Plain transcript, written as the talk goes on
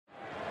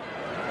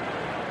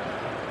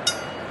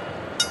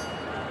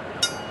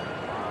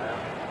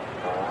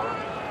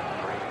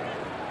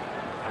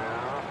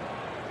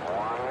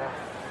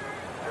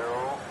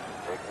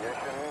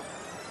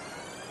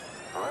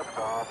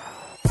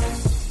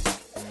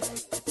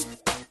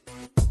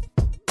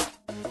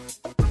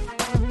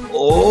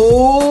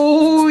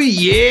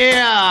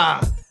Yeah!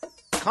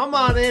 Come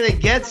on in and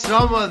get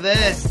some of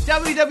this.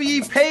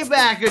 WWE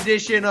Payback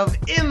edition of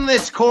In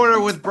This Corner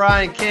with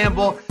Brian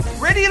Campbell.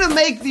 Ready to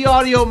make the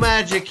audio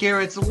magic here.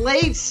 It's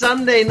late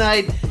Sunday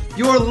night.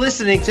 You're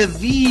listening to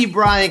the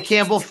Brian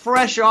Campbell,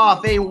 fresh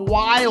off a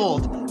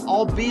wild,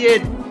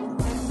 albeit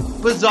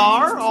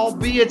bizarre,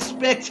 albeit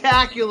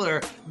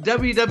spectacular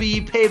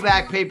WWE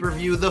Payback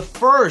pay-per-view. The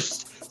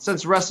first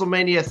since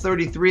WrestleMania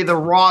 33, the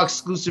Raw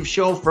exclusive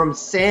show from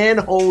San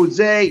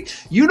Jose.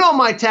 You know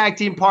my tag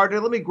team partner.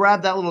 Let me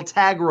grab that little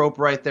tag rope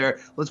right there.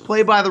 Let's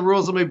play by the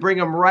rules. Let me bring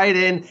him right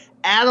in.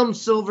 Adam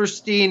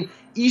Silverstein,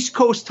 East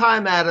Coast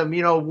time, Adam.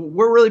 You know,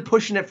 we're really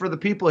pushing it for the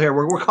people here.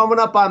 We're coming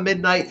up on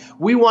midnight.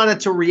 We wanted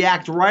to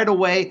react right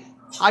away.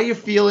 How you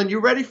feeling? You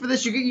ready for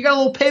this? You got a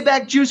little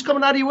payback juice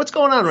coming out of you? What's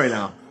going on right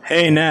now?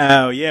 Hey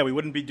now, yeah, we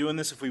wouldn't be doing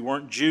this if we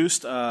weren't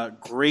juiced.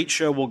 Great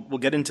show. We'll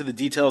get into the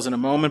details in a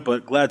moment,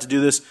 but glad to do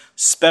this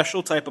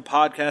special type of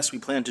podcast we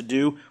plan to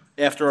do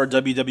after our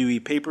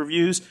WWE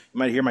pay-per-views. You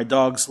might hear my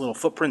dog's little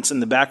footprints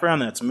in the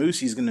background. That's Moose.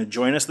 He's going to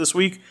join us this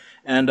week.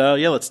 And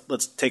yeah,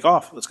 let's take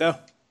off. Let's go.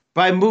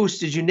 By Moose,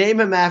 did you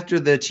name him after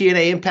the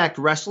TNA Impact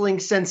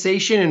Wrestling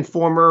sensation and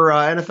former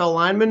NFL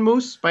lineman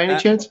Moose, by any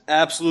chance?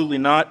 Absolutely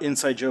not.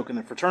 Inside joke in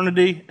the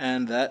fraternity,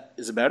 and that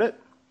is about it.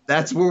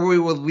 That's where we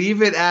will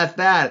leave it at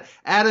that.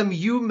 Adam,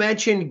 you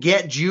mentioned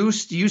get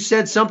juiced. You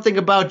said something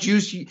about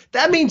juice.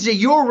 That means that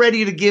you're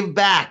ready to give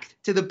back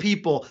to the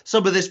people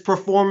some of this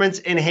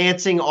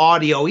performance-enhancing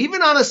audio.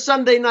 Even on a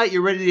Sunday night,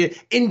 you're ready to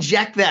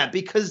inject that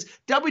because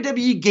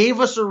WWE gave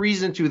us a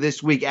reason to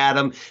this week,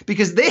 Adam,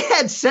 because they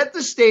had set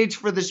the stage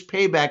for this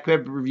Payback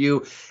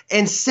pay-per-view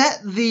and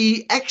set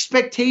the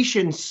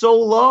expectation so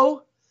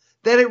low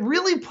that it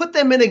really put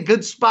them in a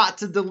good spot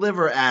to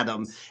deliver,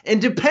 Adam.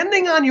 And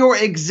depending on your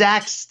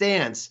exact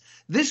stance,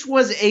 this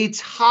was a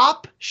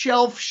top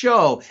shelf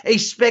show, a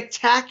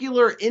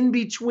spectacular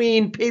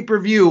in-between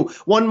pay-per-view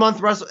 1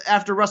 month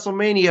after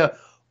WrestleMania,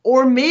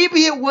 or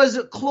maybe it was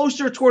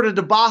closer toward a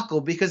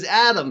debacle because,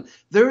 Adam,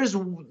 there is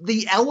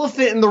the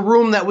elephant in the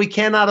room that we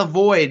cannot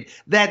avoid.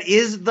 That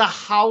is the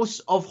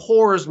House of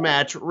Horrors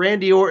match,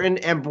 Randy Orton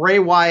and Bray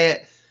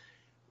Wyatt.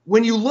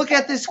 When you look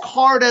at this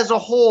card as a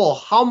whole,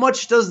 how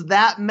much does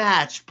that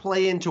match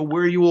play into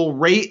where you will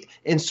rate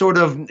and sort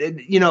of,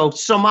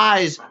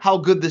 surmise how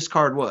good this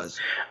card was?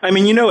 I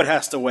mean, it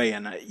has to weigh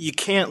in. You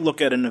can't look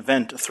at an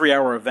event, a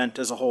 3-hour event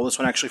as a whole. This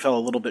one actually fell a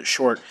little bit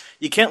short.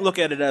 You can't look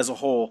at it as a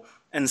whole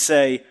and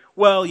say,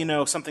 well,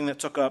 something that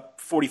took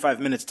up 45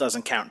 minutes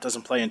doesn't count,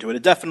 doesn't play into it.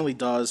 It definitely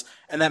does,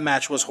 and that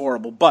match was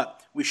horrible.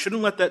 But we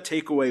shouldn't let that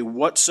take away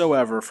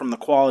whatsoever from the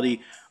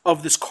quality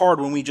of this card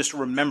when we just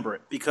remember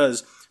it,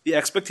 because the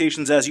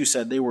expectations, as you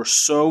said, they were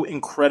so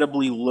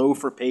incredibly low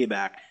for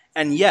Payback,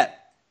 and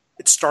yet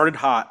it started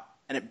hot,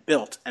 and it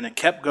built, and it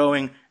kept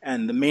going,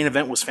 and the main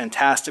event was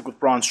fantastic with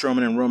Braun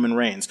Strowman and Roman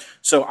Reigns.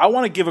 So I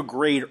want to give a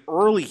grade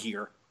early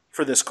here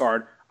for this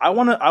card. I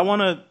want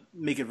to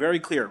make it very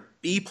clear,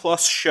 B+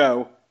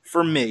 show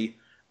for me.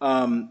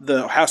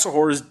 The House of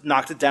Horrors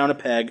knocked it down a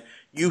peg.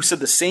 You said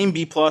the same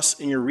B+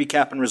 in your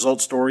recap and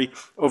results story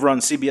over on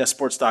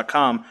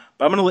CBSSports.com,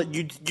 but I'm going to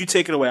let you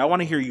take it away. I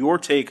want to hear your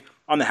take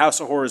on the House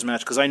of Horrors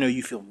match because I know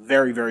you feel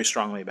very, very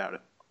strongly about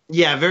it.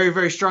 Yeah, very,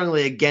 very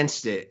strongly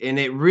against it. And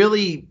it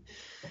really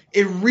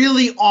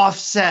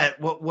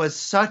offset what was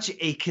such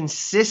a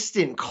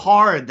consistent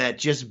card that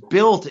just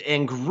built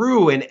and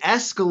grew and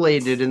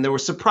escalated. And there were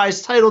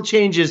surprise title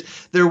changes.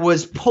 There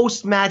was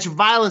post-match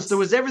violence. There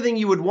was everything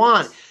you would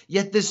want.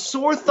 Yet this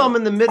sore thumb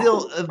in the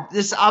middle of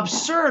this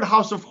absurd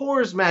House of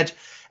Horrors match.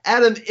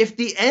 Adam, if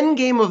the end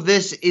game of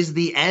this is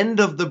the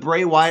end of the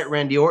Bray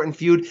Wyatt-Randy Orton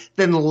feud,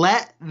 then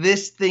let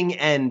this thing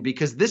end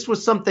because this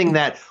was something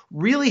that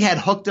really had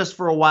hooked us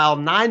for a while,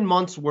 9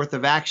 months worth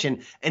of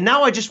action. And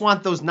now I just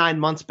want those 9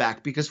 months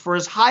back because for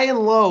as high and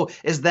low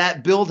as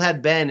that build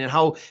had been and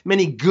how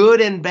many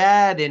good and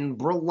bad and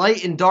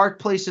light and dark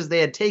places they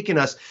had taken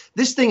us,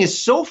 this thing is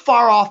so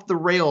far off the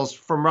rails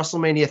from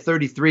WrestleMania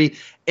 33.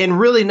 And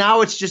really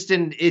now it's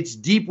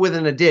deep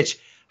within a ditch.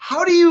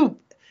 How do you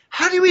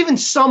even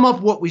sum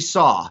up what we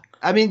saw?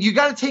 I mean, you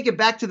got to take it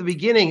back to the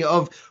beginning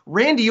of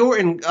Randy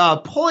Orton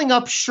pulling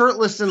up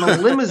shirtless in a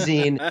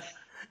limousine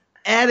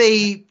at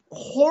a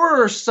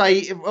horror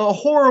site, a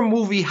horror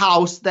movie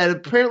house that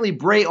apparently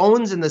Bray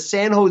owns in the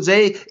San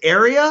Jose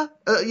area.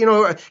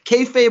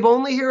 Kayfabe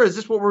only here. Is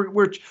this what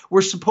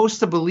we're supposed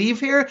to believe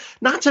here?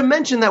 Not to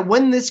mention that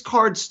when this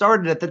card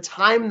started, at the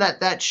time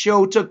that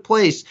show took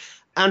place,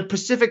 on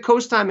Pacific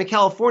Coast time in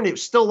California, it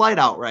was still light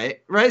out, right?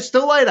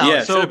 Still light out.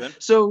 Yeah,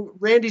 so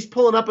Randy's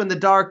pulling up in the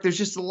dark. There's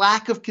just a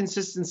lack of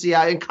consistency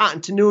and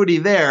continuity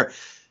there.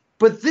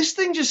 But this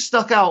thing just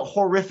stuck out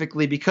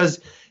horrifically because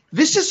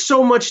this is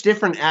so much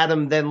different,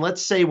 Adam, than,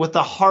 let's say, what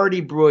the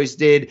Hardy Boys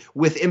did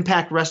with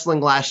Impact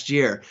Wrestling last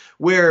year,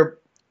 where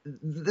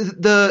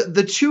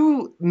the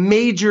two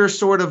major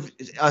sort of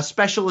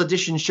special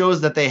edition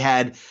shows that they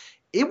had,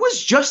 it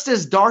was just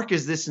as dark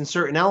as this in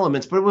certain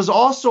elements, but it was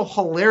also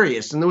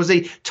hilarious. And there was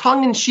a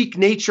tongue-in-cheek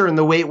nature in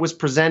the way it was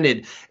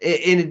presented.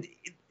 And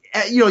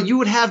you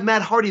would have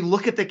Matt Hardy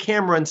look at the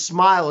camera and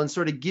smile and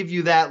sort of give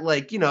you that,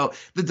 like, the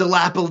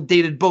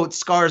dilapidated boat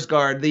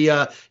Skarsgård,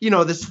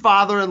 this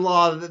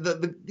father-in-law,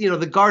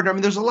 the gardener. I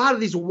mean, there's a lot of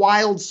these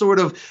wild sort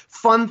of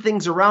fun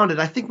things around it.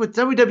 I think what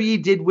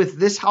WWE did with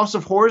this House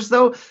of Horrors,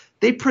 though,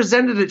 they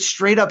presented it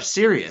straight up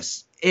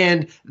serious.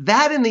 And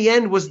that in the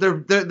end was their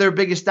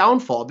biggest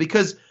downfall,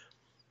 because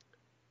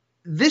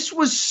this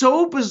was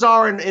so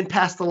bizarre and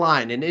past the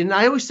line. And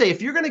I always say,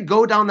 if you're going to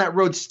go down that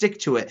road, stick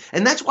to it.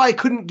 And that's why I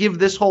couldn't give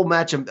this whole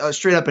match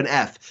straight up an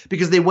F,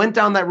 because they went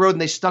down that road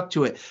and they stuck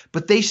to it.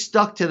 But they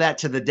stuck to that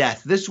to the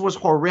death. This was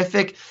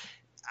horrific.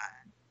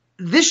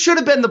 This should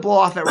have been the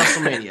blow-off at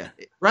WrestleMania,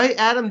 right,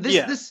 Adam?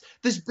 This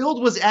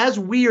build was as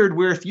weird,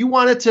 where if you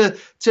wanted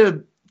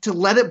to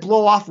let it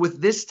blow off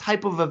with this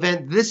type of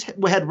event, this had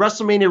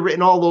WrestleMania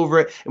written all over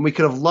it, and we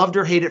could have loved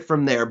or hate it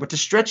from there. But to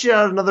stretch it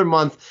out another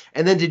month,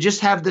 and then to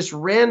just have this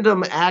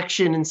random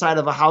action inside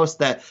of a house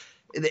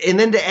and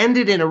then to end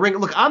it in a ring.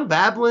 Look, I'm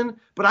babbling,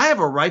 but I have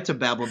a right to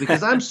babble,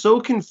 because I'm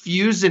so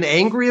confused and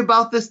angry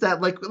about this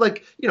that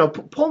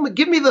pull me,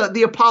 give me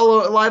the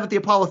Apollo Live at the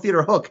Apollo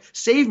Theater hook.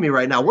 Save me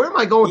right now. Where am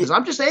I going with this?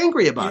 I'm just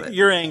angry about it.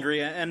 You're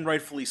angry, and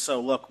rightfully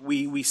so. Look,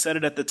 we said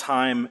it at the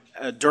time,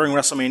 during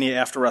WrestleMania,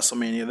 after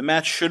WrestleMania. The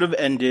match should have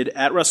ended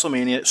at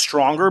WrestleMania.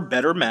 Stronger,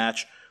 better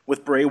match,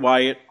 with Bray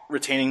Wyatt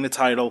retaining the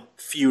title,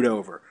 feud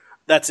over.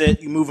 That's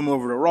it. You move him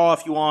over to Raw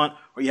if you want,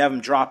 or you have him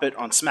drop it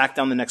on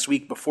SmackDown the next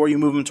week before you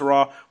move him to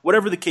Raw.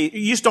 Whatever the case,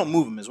 you just don't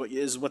move him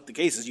is what the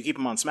case is. You keep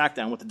him on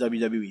SmackDown with the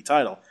WWE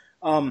title.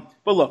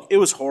 But look, it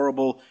was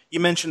horrible.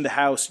 You mentioned the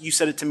house. You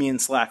said it to me in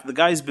Slack. The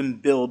guy's been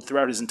billed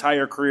throughout his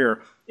entire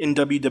career in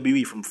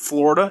WWE from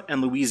Florida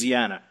and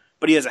Louisiana,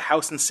 but he has a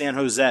house in San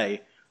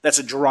Jose that's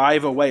a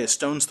drive away, a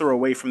stone's throw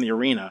away from the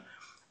arena.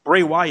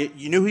 Bray Wyatt,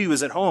 you knew he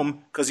was at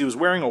home because he was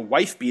wearing a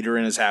wife beater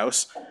in his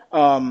house.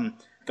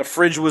 The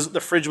fridge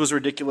was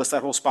ridiculous.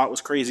 That whole spot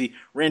was crazy.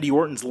 Randy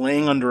Orton's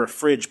laying under a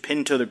fridge,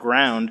 pinned to the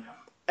ground,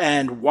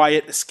 and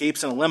Wyatt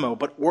escapes in a limo,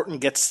 but Orton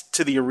gets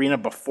to the arena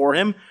before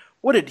him.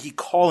 What did he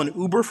call an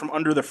Uber from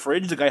under the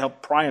fridge? The guy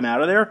helped pry him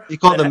out of there. He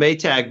called the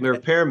Maytag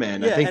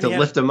repairman, I think, to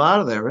lift him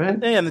out of there, right?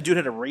 Yeah, and the dude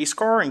had a race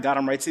car and got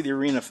him right to the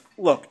arena.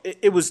 Look,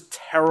 it was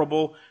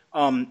terrible.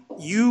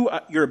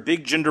 You're a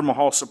big Jinder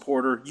Mahal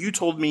supporter. You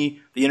told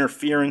me the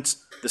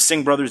interference, the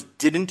Singh brothers,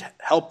 didn't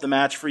help the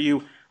match for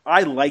you.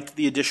 I liked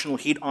the additional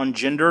heat on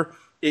Jinder.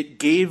 It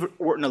gave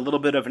Orton a little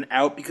bit of an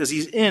out because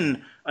he's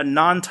in a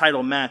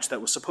non-title match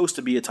that was supposed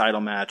to be a title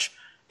match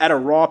at a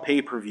Raw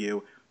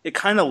pay-per-view. It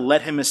kind of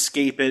let him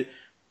escape it.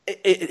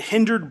 It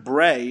hindered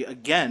Bray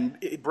again.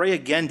 Bray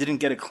again didn't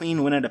get a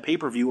clean win at a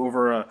pay-per-view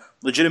over a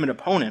legitimate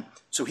opponent,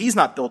 so he's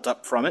not built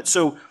up from it.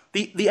 So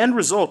the end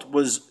result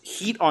was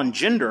heat on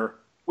Jinder,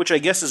 which I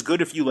guess is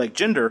good if you like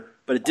Jinder,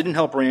 but it didn't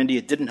help Randy,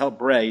 it didn't help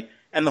Bray,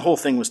 and the whole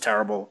thing was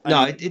terrible.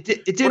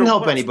 It didn't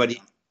help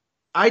anybody.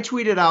 I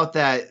tweeted out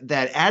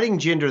that adding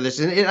Jinder this,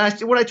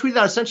 and what I tweeted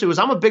out essentially was,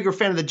 I'm a bigger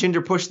fan of the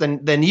Jinder push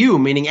than you,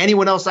 meaning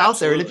anyone else out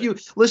there. And if you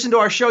listen to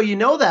our show, you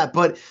know that.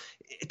 But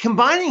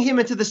combining him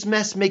into this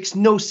mess makes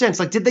no sense.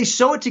 Like, did they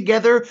sew it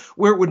together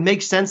where it would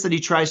make sense that he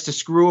tries to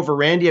screw over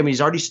Randy? I mean,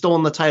 he's already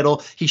stolen the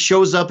title. He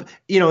shows up,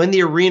 in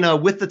the arena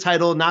with the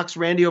title, knocks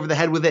Randy over the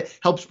head with it,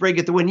 helps Bray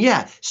get the win.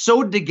 Yeah,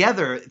 sewed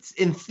together.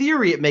 In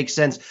theory, it makes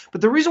sense. But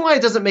the reason why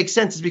it doesn't make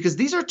sense is because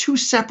these are two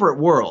separate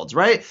worlds,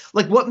 right?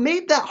 Like, what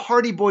made that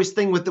Hardy Boys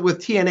thing with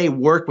TNA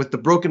work, with the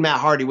broken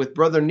Matt Hardy, with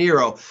Brother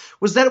Nero,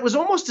 was that it was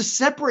almost a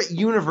separate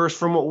universe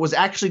from what was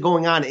actually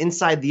going on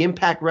inside the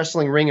Impact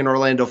Wrestling ring in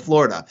Orlando,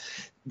 Florida.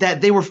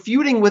 That they were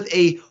feuding with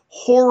a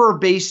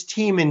horror-based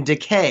team in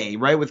Decay,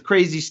 right, with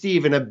Crazy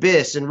Steve and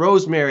Abyss and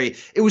Rosemary.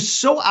 It was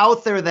so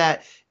out there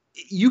that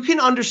you can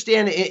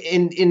understand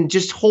and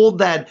just hold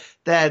that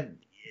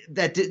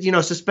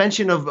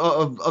suspension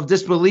of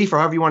disbelief, or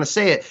however you want to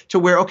say it, to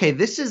where, okay,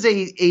 this is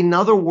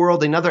another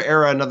world, another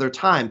era, another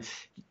time.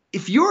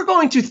 If you're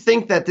going to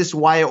think that this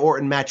Wyatt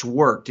Orton match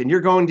worked, and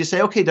you're going to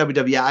say, okay,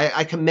 WWE,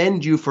 I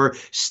commend you for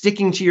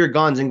sticking to your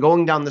guns and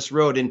going down this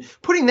road and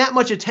putting that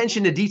much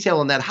attention to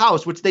detail in that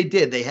house, which they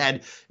did. They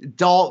had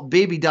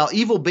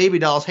evil baby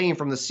dolls hanging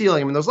from the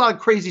ceiling. I mean, there's a lot of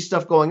crazy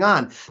stuff going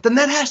on. Then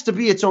that has to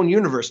be its own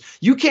universe.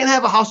 You can't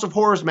have a House of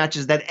Horrors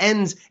matches that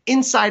ends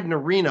inside an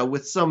arena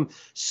with some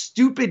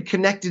stupid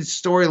connected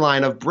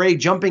storyline of Bray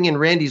jumping in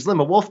Randy's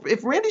limo. Well,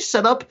 if Randy's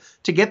set up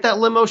to get that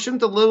limo, shouldn't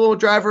the limo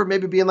driver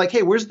maybe being like,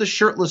 hey, where's the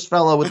shirtless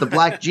fellow with the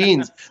black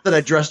jeans that I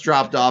just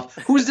dropped off?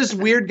 Who's this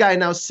weird guy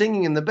now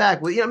singing in the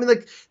back? Well,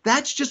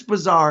 that's just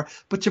bizarre.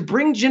 But to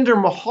bring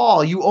Jinder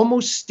Mahal, you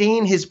almost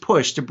stain his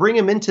push to bring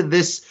him into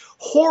this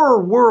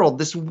horror world,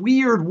 this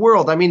weird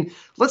world. I mean,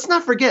 let's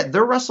not forget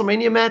their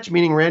WrestleMania match,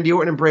 meaning Randy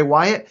Orton and Bray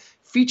Wyatt,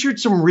 featured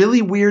some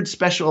really weird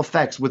special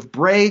effects with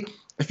Bray.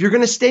 If you're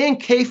going to stay in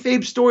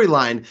kayfabe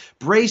storyline,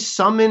 Bray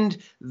summoned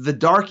the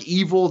dark,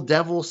 evil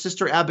devil,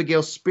 Sister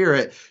Abigail's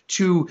spirit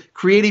to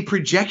create a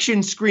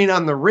projection screen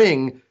on the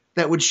ring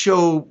that would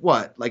show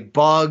like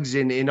bugs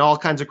and all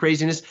kinds of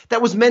craziness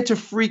that was meant to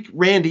freak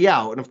Randy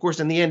out. And of course,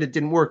 in the end, it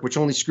didn't work, which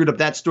only screwed up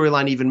that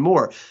storyline even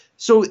more.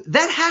 So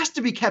that has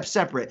to be kept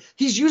separate.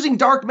 He's using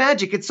dark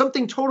magic. It's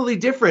something totally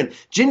different.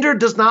 Jinder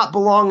does not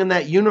belong in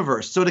that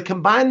universe. So to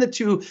combine the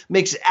two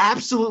makes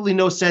absolutely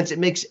no sense. It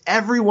makes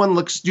everyone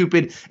look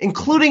stupid,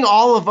 including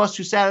all of us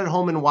who sat at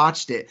home and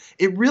watched it.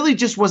 It really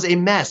just was a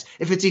mess.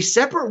 If it's a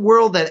separate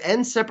world that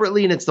ends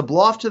separately and it's the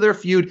blow off to their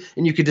feud,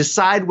 and you could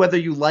decide whether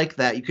you like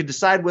that. You could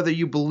decide whether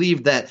you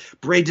believe that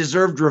Bray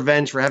deserved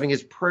revenge for having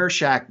his prayer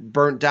shack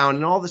burnt down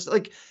and all this.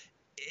 Like,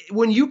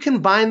 when you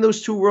combine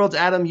those two worlds,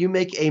 Adam, you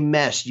make a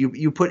mess.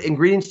 You put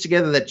ingredients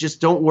together that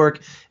just don't work,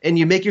 and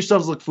you make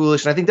yourselves look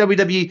foolish. And I think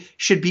WWE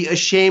should be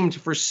ashamed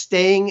for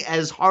staying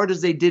as hard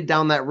as they did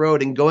down that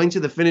road and going to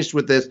the finish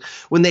with this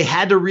when they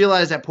had to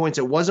realize at points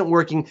it wasn't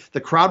working. The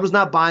crowd was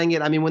not buying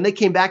it. I mean, when they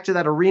came back to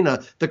that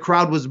arena, the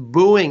crowd was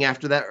booing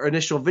after that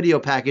initial video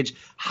package.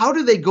 How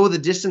do they go the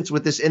distance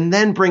with this and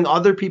then bring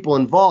other people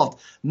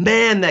involved?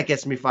 Man, that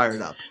gets me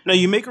fired up. No,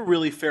 you make a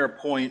really fair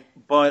point,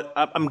 but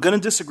I'm going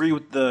to disagree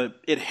with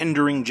it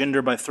hindering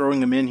Jinder by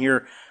throwing him in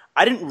here.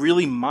 I didn't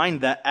really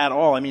mind that at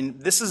all. I mean,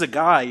 this is a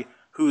guy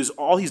who's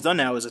all he's done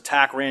now is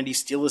attack Randy,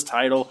 steal his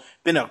title,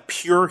 been a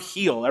pure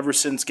heel ever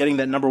since getting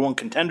that number one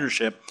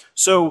contendership.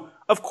 So,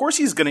 of course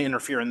he's going to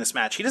interfere in this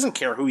match. He doesn't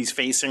care who he's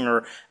facing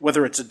or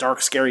whether it's a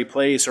dark, scary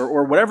place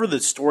or whatever the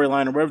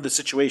storyline or whatever the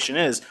situation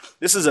is.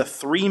 This is a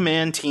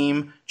three-man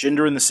team,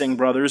 Jinder and the Singh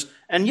brothers,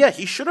 and yeah,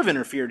 he should have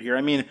interfered here.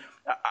 I mean,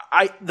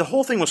 the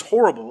whole thing was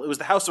horrible. It was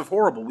the House of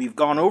Horrible. We've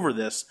gone over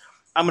this.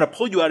 I'm going to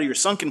pull you out of your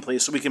sunken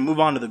place so we can move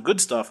on to the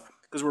good stuff.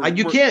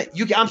 Can't.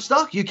 I'm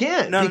stuck. You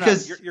can't. No,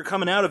 you're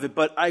coming out of it.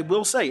 But I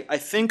will say, I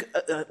think,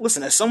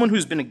 listen, as someone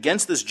who's been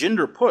against this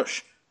Jinder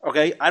push,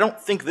 okay, I don't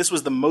think this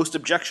was the most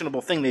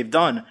objectionable thing they've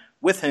done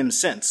with him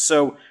since.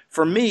 So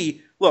for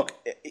me, look,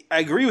 I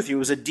agree with you. It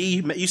was a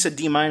D. You said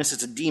D-.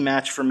 It's a D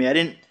match for me.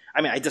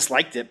 I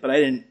disliked it, but I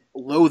didn't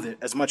loathe it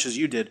as much as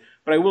you did.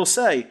 But I will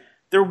say,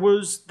 there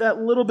was that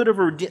little bit of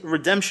a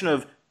redemption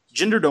of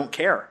Jinder don't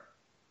care.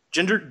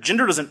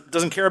 Jinder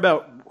doesn't care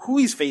about who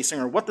he's facing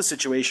or what the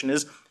situation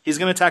is. He's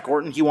going to attack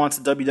Orton. He wants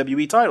the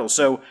WWE title.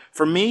 So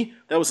for me,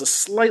 that was a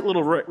slight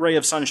little ray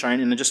of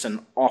sunshine in just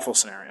an awful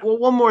scenario. Well,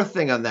 one more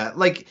thing on that.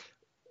 Like,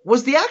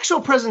 was the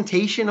actual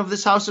presentation of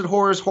this House of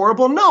Horrors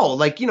horrible? No.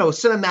 Like,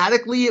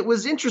 cinematically it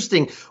was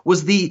interesting.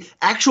 Was the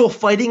actual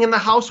fighting in the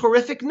house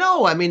horrific?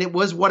 No. I mean, it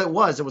was what it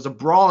was. It was a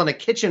brawl in a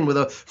kitchen with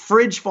a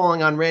fridge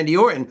falling on Randy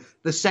Orton.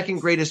 The second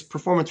greatest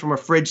performance from a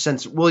fridge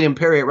since William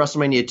Perry at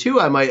WrestleMania 2,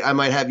 I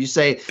might have you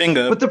say.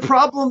 Bingo. But the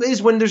problem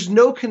is when there's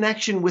no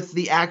connection with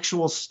the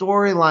actual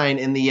storyline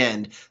in the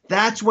end,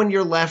 that's when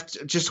you're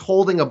left just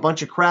holding a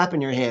bunch of crap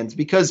in your hands.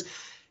 Because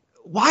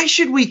why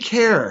should we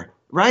care?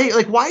 Right?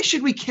 Like, why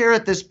should we care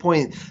at this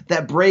point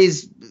that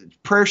Bray's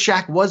prayer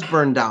shack was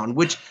burned down,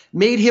 which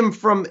made him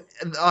from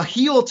a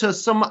heel to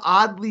some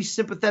oddly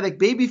sympathetic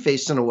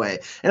babyface in a way?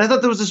 And I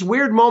thought there was this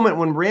weird moment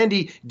when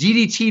Randy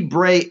DDT'd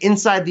Bray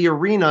inside the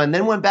arena and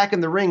then went back in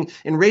the ring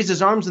and raised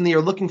his arms in the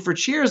air looking for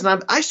cheers.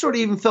 And I sort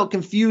of even felt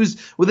confused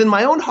within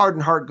my own heart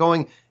and heart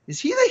going, is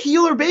he the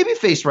heel or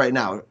babyface right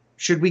now?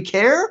 Should we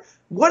care?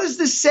 What is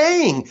this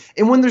saying?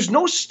 And when there's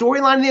no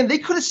storyline in the end, they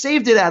could have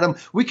saved it, Adam.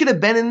 We could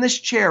have been in this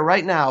chair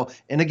right now.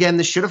 And again,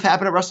 this should have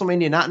happened at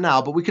WrestleMania, not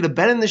now, but we could have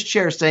been in this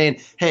chair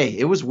saying, hey,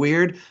 it was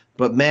weird,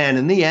 but man,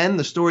 in the end,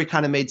 the story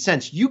kind of made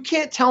sense. You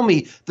can't tell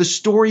me the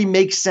story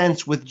makes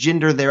sense with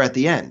Jinder there at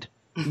the end.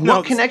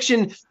 What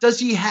connection does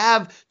he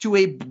have to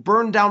a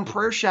burned down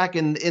prayer shack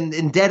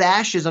in dead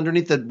ashes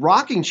underneath the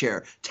rocking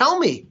chair? Tell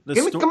me.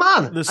 Come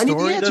on. The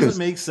story doesn't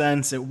make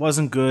sense. It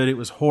wasn't good. It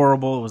was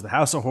horrible. It was the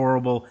House of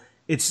Horrible.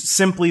 It's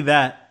simply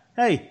that,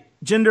 hey,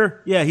 Jinder,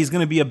 yeah, he's going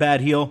to be a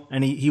bad heel,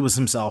 and he was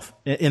himself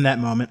in that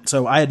moment.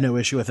 So I had no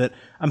issue with it.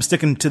 I'm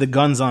sticking to the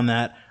guns on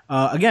that.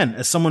 Again,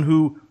 as someone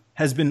who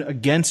has been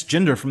against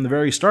Jinder from the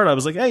very start, I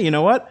was like, hey, you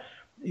know what?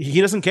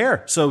 He doesn't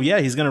care. So yeah,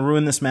 he's going to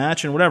ruin this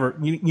match and whatever.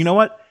 You know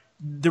what?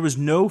 There was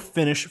no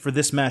finish for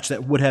this match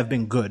that would have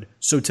been good.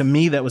 So to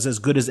me, that was as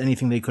good as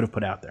anything they could have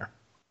put out there.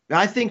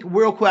 I think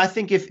real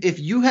quick, if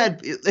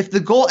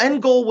the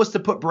end goal was to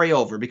put Bray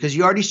over because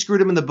you already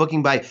screwed him in the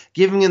booking by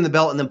giving him the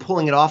belt and then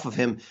pulling it off of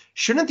him,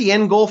 shouldn't the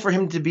end goal for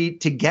him to be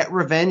to get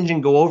revenge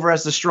and go over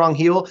as the strong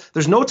heel?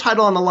 There's no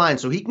title on the line,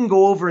 so he can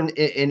go over and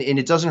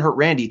it doesn't hurt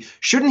Randy.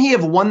 Shouldn't he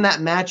have won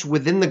that match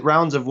within the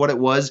grounds of what it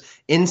was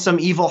in some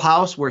evil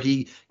house where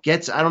he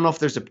gets, I don't know if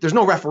there's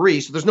no referee,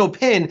 so there's no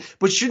pin,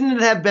 but shouldn't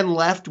it have been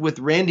left with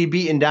Randy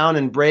beaten down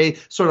and Bray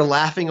sort of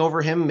laughing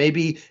over him?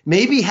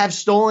 Maybe have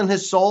stolen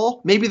his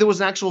soul? Maybe there was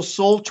an actual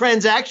soul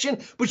transaction,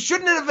 but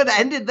shouldn't it have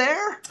ended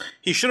there?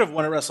 He should have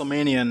won at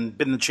WrestleMania and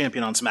been the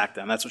champion on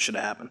SmackDown. That's what should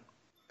have happened.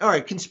 All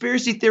right,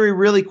 conspiracy theory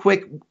really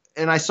quick,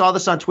 and I saw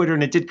this on Twitter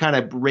and it did kind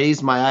of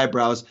raise my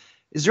eyebrows.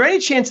 Is there any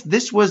chance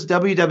this was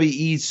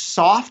WWE's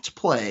soft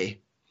play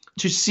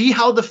to see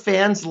how the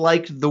fans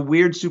liked the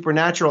weird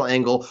supernatural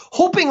angle,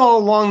 hoping all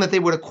along that they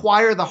would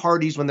acquire the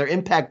Hardys when their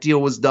Impact deal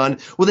was done?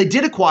 Well, they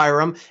did acquire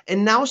them,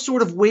 and now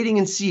sort of waiting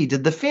and see.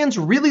 Did the fans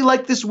really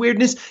like this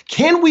weirdness?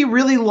 Can we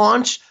really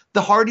launch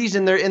the Hardys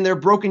in their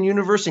broken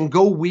universe and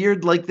go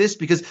weird like this?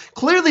 Because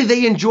clearly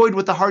they enjoyed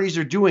what the Hardys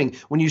are doing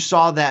when you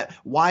saw that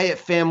Wyatt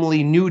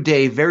family New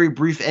Day very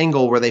brief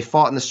angle where they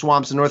fought in the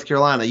swamps in North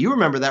Carolina. You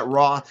remember that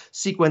Raw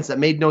sequence that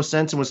made no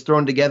sense and was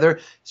thrown together?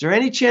 Is there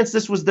any chance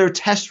this was their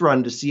test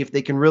run to see if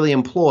they can really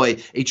employ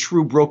a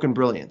true broken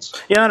brilliance?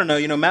 Yeah, I don't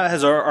know. Matt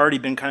has already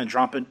been kind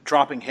of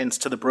dropping hints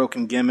to the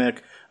broken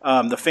gimmick.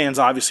 The fans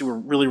obviously were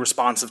really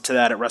responsive to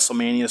that at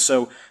WrestleMania,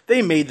 so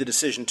they made the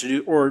decision to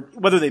do, or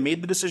whether they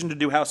made the decision to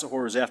do House of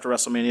Horrors after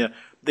WrestleMania,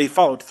 they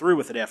followed through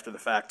with it after the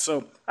fact.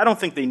 So I don't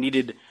think they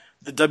needed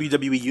the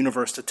WWE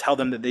Universe to tell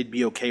them that they'd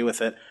be okay with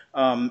it.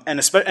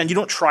 And you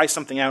don't try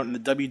something out in the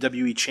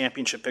WWE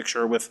Championship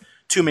picture with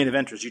two main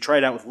eventers. You try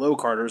it out with low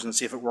carders and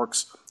see if it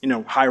works,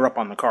 higher up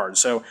on the card.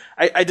 So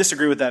I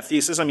disagree with that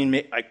thesis. I mean,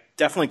 I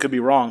definitely could be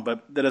wrong,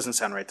 but that doesn't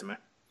sound right to me.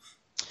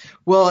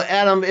 Well,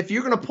 Adam, if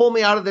you're going to pull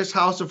me out of this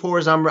House of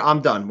Horrors,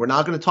 I'm done. We're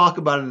not going to talk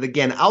about it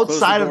again.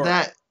 Outside of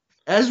that,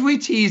 as we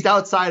teased,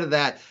 outside of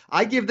that,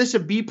 I give this a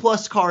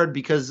B-plus card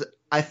because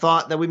I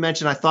thought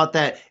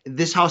that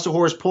this House of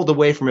Horrors pulled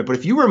away from it. But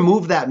if you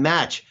remove that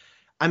match,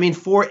 I mean,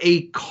 for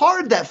a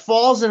card that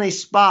falls in a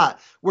spot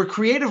where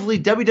creatively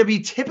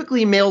WWE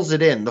typically mails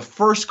it in, the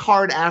first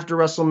card after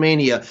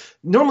WrestleMania,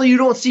 normally you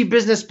don't see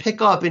business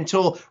pick up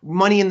until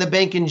Money in the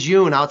Bank in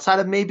June, outside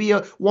of maybe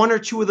one or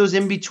two of those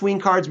in-between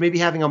cards, maybe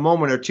having a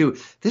moment or two.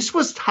 This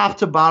was top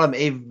to bottom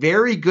a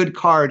very good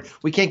card.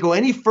 We can't go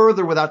any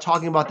further without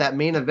talking about that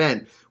main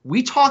event.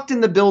 We talked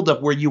in the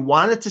buildup where you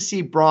wanted to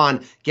see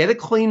Braun get a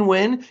clean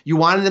win. You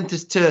wanted them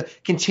to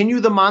continue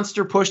the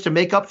monster push to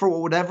make up for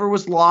whatever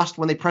was lost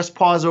when they pressed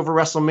pause over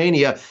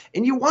WrestleMania.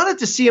 And you wanted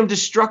to see him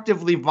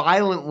destructively,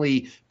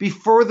 violently be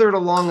furthered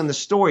along in the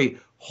story.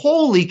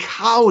 Holy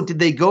cow, did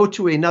they go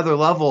to another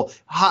level?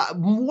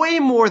 Way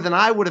more than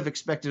I would have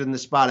expected in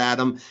this spot,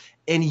 Adam.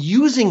 And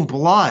using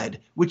blood,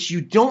 which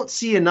you don't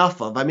see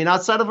enough of. I mean,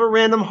 outside of a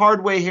random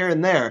hard way here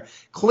and there,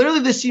 clearly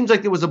this seems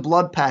like there was a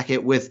blood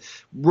packet with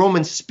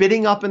Roman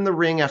spitting up in the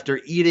ring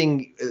after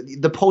eating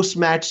the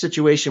post-match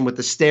situation with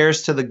the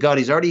stairs to the gut.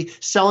 He's already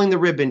selling the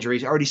rib injury.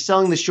 He's already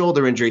selling the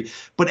shoulder injury.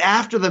 But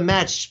after the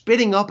match,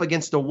 spitting up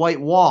against a white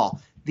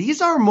wall.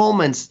 These are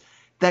moments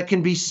that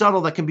can be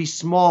subtle, that can be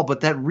small,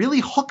 but that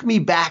really hook me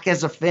back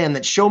as a fan,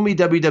 that show me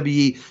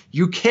WWE,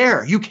 you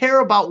care. You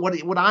care about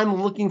what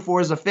I'm looking for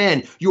as a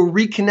fan. You're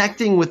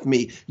reconnecting with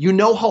me. You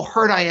know how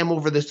hurt I am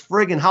over this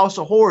friggin' House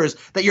of Horrors,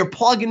 that you're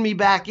plugging me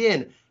back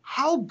in.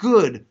 How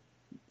good,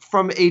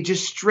 from a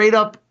just straight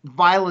up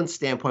violence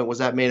standpoint, was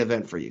that main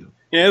event for you?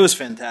 Yeah, it was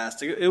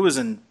fantastic. It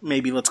was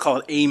maybe, let's call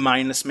it A-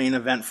 main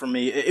event for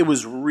me. It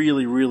was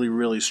really, really,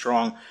 really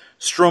strong.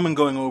 Strowman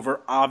going over,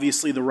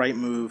 obviously the right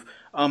move.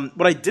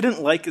 What I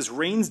didn't like is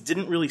Reigns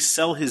didn't really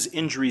sell his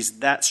injuries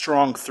that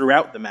strong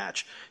throughout the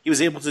match. He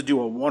was able to do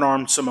a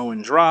one-armed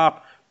Samoan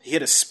drop. He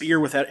hit a spear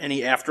without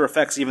any after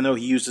effects, even though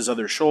he used his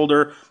other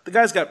shoulder. The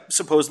guy's got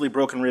supposedly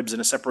broken ribs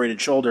and a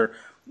separated shoulder.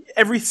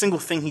 Every single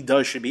thing he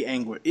does should be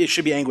anguish. It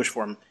should be anguish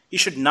for him. He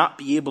should not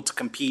be able to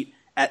compete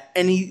at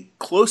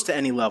close to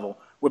any level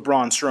with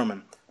Braun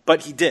Strowman.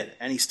 But he did,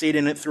 and he stayed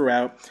in it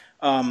throughout.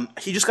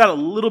 He just got a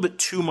little bit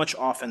too much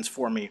offense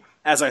for me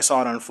as I saw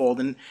it unfold,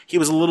 and he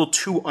was a little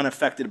too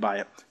unaffected by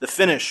it. The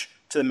finish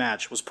to the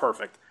match was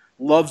perfect.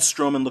 Loved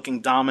Strowman looking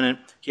dominant.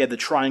 He had the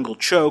triangle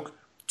choke,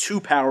 2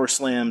 power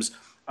slams.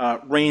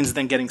 Reigns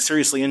then getting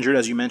seriously injured,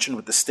 as you mentioned,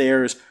 with the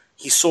stairs.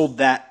 He sold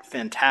that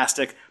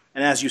fantastic.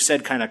 And as you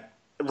said, kind of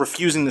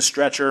refusing the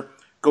stretcher,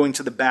 going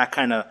to the back,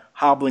 kind of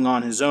hobbling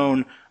on his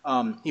own.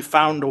 He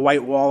found a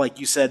white wall, like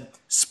you said,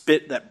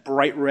 spit that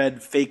bright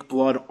red fake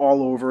blood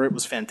all over. It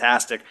was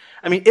fantastic.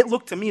 I mean, it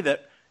looked to me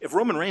that if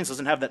Roman Reigns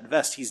doesn't have that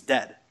vest, he's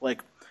dead.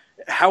 Like,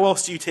 how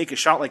else do you take a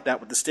shot like that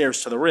with the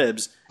stairs to the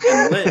ribs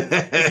and live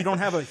if you don't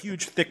have a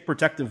huge, thick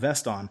protective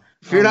vest on?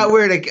 If you're not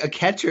wearing a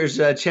catcher's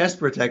chest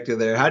protector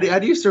there, how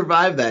do you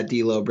survive that,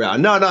 D'Lo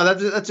Brown? No,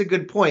 that's a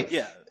good point.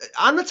 Yeah.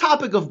 On the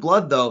topic of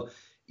blood, though,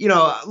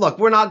 look,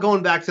 we're not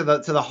going back to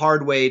the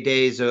hard way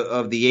days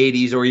of the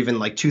 80s or even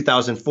like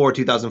 2004,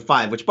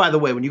 2005, which, by the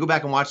way, when you go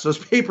back and watch those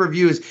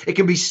pay-per-views, it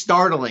can be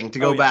startling to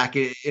go back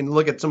and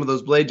look at some of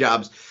those blade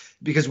jobs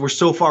because we're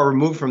so far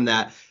removed from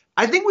that.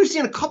 I think we've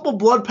seen a couple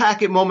blood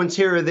packet moments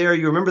here or there.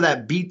 You remember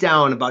that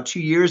beatdown about 2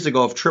 years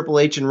ago of Triple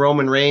H and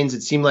Roman Reigns.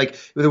 It seemed like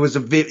there was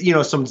some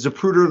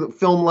Zapruder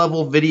film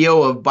level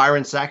video of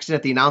Byron Saxton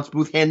at the announce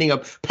booth handing a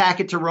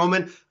packet to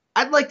Roman.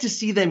 I'd like to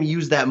see them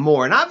use that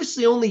more, and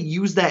obviously only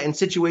use that in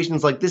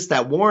situations like this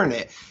that warrant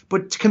it.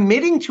 But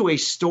committing to a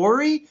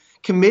story,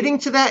 committing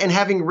to that, and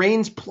having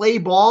Reigns play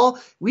ball,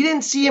 we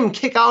didn't see him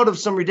kick out of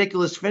some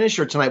ridiculous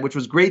finisher tonight, which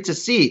was great to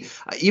see.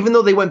 Even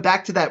though they went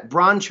back to that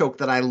Braun choke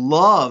that I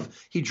love,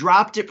 he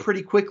dropped it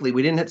pretty quickly.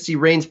 We didn't have to see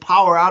Reigns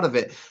power out of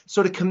it.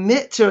 So to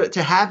commit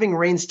to having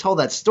Reigns tell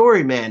that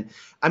story, man,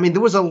 I mean,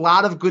 there was a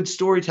lot of good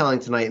storytelling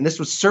tonight, and this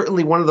was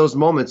certainly one of those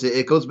moments.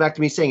 It goes back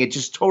to me saying it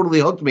just totally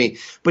hooked me.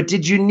 But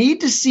did you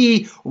need to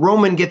see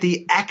Roman get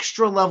the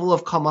extra level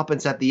of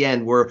comeuppance at the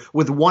end where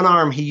with one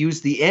arm he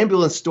used the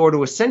ambulance door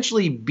to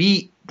essentially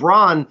beat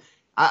Braun,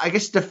 I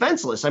guess,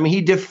 defenseless? I mean,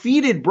 he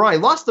defeated Braun. He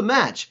lost the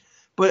match,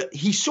 but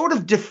he sort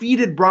of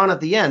defeated Braun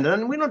at the end.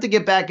 And we don't have to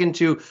get back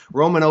into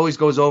Roman always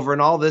goes over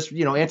and all this,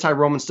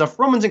 anti-Roman stuff.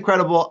 Roman's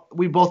incredible.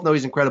 We both know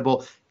he's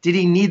incredible. Did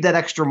he need that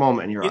extra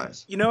moment in your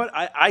eyes? You know what?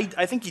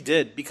 I think he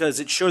did, because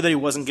it showed that he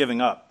wasn't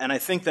giving up. And I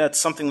think that's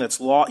something that's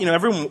lost.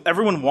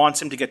 Everyone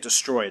wants him to get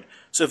destroyed.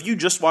 So if you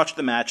just watched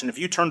the match and if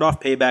you turned off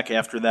Payback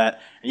after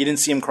that and you didn't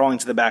see him crawling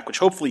to the back, which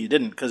hopefully you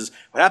didn't, because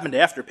what happened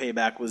after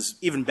Payback was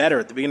even better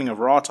at the beginning of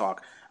Raw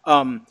Talk.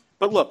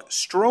 But look,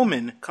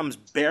 Strowman comes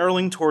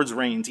barreling towards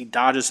Reigns. He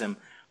dodges him.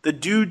 The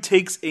dude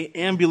takes an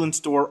ambulance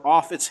door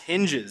off its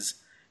hinges.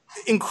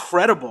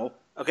 Incredible.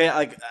 Okay,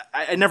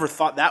 I never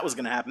thought that was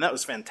going to happen. That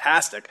was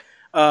fantastic.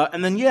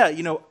 And then,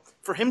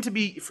 for him to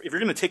be, if you're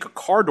going to take a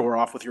car door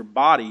off with your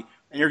body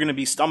and you're going to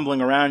be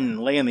stumbling around and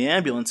lay in the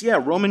ambulance,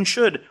 Roman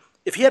should,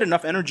 if he had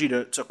enough energy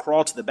to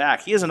crawl to the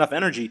back, he has enough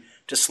energy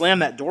to slam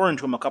that door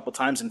into him a couple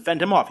times and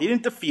fend him off. He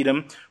didn't defeat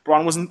him.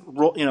 Braun wasn't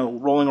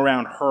rolling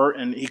around hurt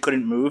and he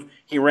couldn't move.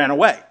 He ran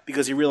away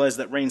because he realized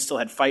that Reigns still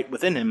had fight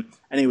within him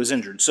and he was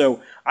injured.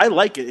 So I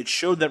like it. It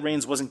showed that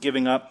Reigns wasn't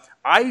giving up.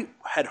 I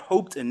had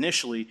hoped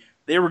initially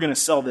they were going to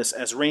sell this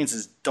as Reigns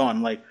is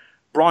done. Like,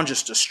 Braun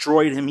just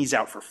destroyed him. He's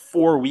out for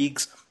 4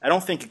 weeks. I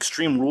don't think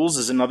Extreme Rules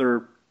is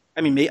another...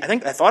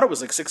 I thought it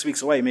was like 6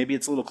 weeks away. Maybe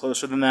it's a little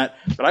closer than that.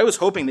 But I was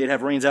hoping they'd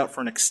have Reigns out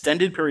for an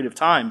extended period of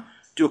time,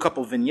 do a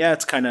couple of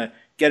vignettes, kind of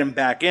get him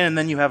back in, and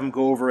then you have him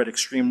go over at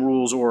Extreme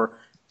Rules or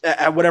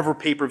at whatever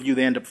pay-per-view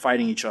they end up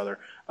fighting each other.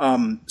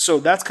 So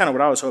that's kind of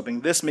what I was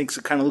hoping. This makes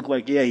it kind of look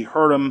like, he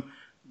hurt him,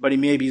 but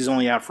he's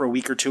only out for a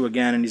week or two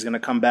again, and he's going to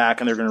come back,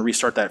 and they're going to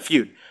restart that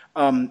feud.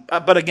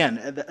 But again,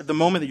 at the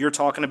moment that you're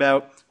talking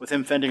about with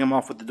him fending him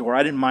off with the door,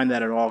 I didn't mind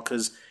that at all,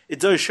 because it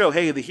does show,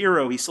 hey, the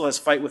hero, he still has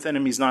fight within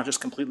him. He's not just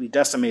completely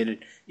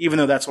decimated, even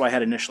though that's what I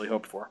had initially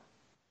hoped for.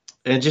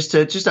 And just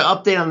to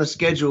update on the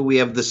schedule, we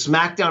have the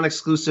SmackDown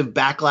exclusive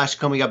Backlash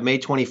coming up May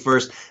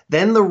 21st,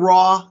 then the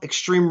Raw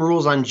Extreme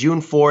Rules on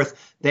June 4th,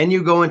 then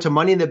you go into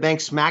Money in the Bank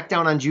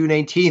SmackDown on June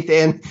 18th,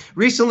 and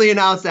recently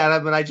announced,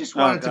 Adam, and I just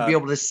wanted to be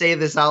able to say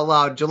this out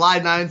loud, July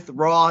 9th,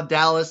 Raw,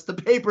 Dallas, the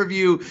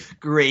pay-per-view,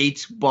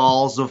 Great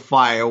Balls of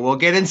Fire. We'll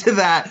get into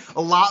that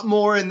a lot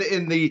more in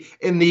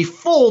the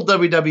full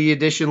WWE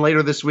edition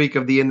later this week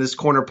of the In This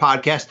Corner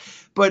podcast.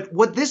 But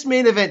what this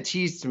main event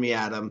teased to me,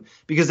 Adam,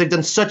 because they've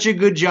done such a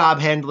good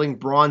job handling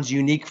Braun's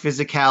unique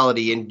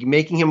physicality and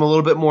making him a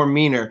little bit more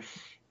meaner,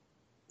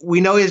 we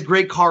know he has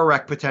great car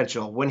wreck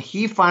potential. When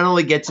he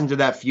finally gets into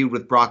that feud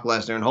with Brock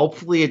Lesnar, and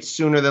hopefully it's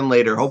sooner than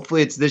later,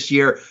 hopefully it's this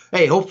year,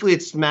 hopefully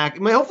it's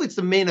hopefully it's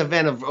the main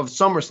event of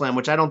SummerSlam,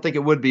 which I don't think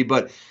it would be,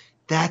 but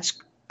that's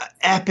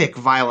epic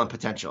violent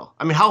potential.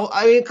 Come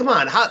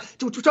on.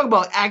 We talk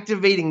about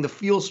activating the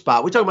feel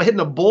spot. We talk about hitting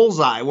a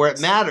bullseye where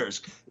it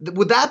matters.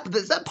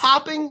 Is that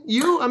popping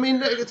you?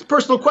 It's a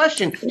personal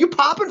question. You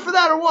popping for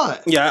that or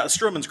what? Yeah,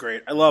 Strowman's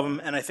great. I love him,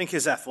 and I think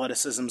his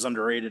athleticism's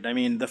underrated.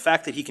 The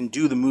fact that he can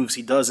do the moves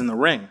he does in the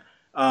ring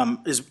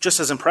is just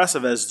as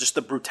impressive as just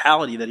the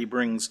brutality that he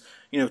brings,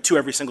 to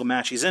every single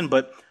match he's in.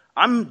 But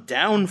I'm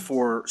down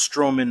for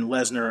Strowman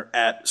Lesnar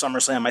at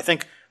SummerSlam. I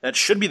think that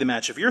should be the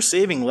match. If you're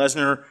saving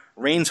Lesnar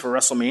Reigns for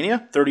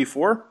WrestleMania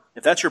 34,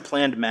 if that's your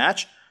planned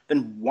match,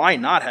 then why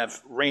not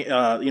have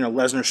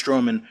Lesnar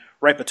Strowman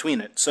right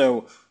between it?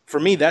 So for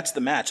me, that's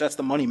the match. That's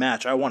the money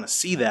match. I want to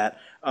see that.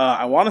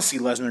 I want to see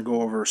Lesnar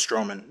go over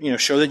Strowman.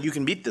 Show that you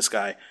can beat this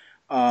guy.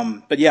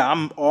 But yeah,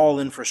 I'm all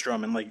in for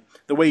Strowman. Like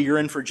the way you're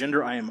in for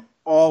Jinder, I am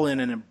all in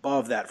and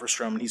above that for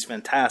Strowman. He's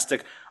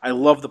fantastic. I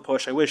love the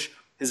push. I wish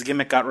his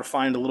gimmick got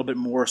refined a little bit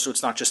more, so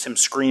it's not just him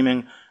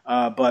screaming.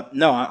 But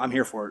no, I'm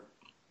here for it.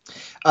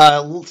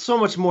 So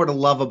much more to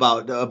love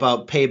about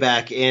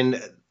Payback,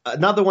 and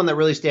another one that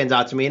really stands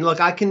out to me. And look,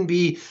 I can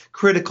be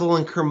critical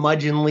and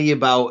curmudgeonly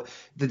about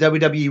the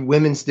WWE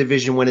women's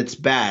division when it's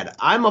bad.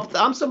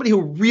 I'm somebody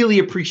who really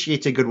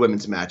appreciates a good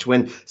women's match.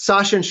 When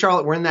Sasha and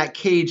Charlotte were in that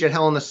cage at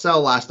Hell in a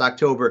Cell last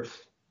October,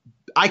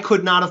 I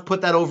could not have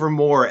put that over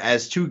more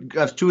as two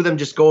of them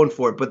just going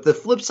for it. But the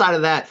flip side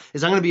of that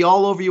is I'm going to be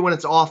all over you when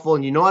it's awful.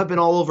 And I've been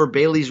all over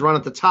Bayley's run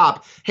at the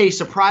top. Hey,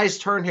 surprise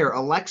turn here.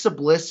 Alexa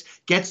Bliss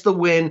gets the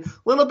win.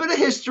 Little bit of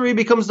history,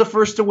 becomes the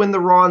first to win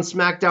the Raw and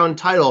SmackDown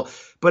title.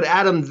 But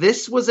Adam,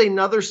 this was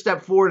another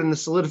step forward in the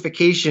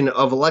solidification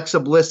of Alexa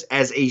Bliss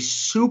as a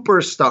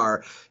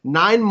superstar.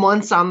 9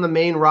 months on the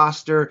main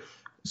roster,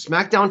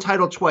 SmackDown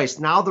title twice,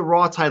 now the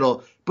Raw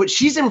title. But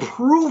she's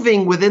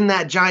improving within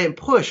that giant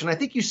push. And I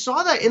think you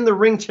saw that in the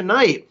ring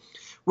tonight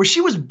where she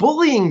was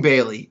bullying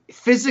Bayley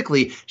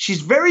physically.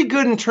 She's very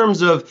good in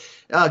terms of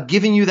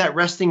giving you that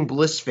resting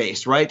Bliss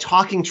face, right?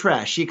 Talking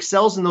trash. She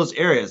excels in those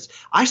areas.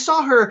 I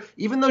saw her,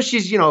 even though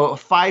she's, a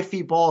 5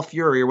 feet ball of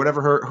fury or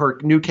whatever her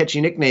new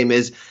catchy nickname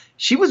is,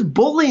 she was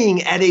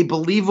bullying at a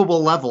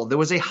believable level. There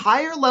was a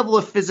higher level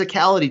of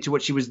physicality to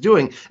what she was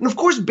doing. And of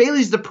course,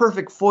 Bayley's the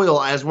perfect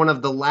foil as one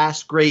of the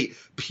last great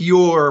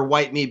pure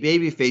white meat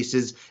baby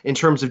faces in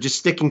terms of just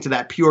sticking to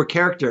that pure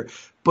character.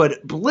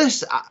 But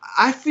Bliss,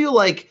 I feel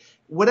like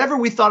whatever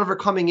we thought of her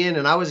coming in,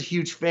 and I was a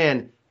huge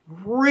fan,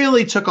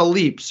 really took a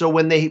leap. So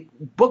when they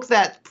booked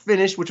that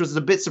finish, which was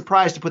a bit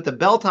surprised to put the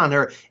belt on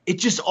her, it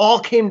just all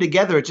came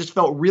together. It just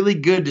felt really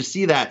good to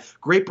see that.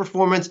 Great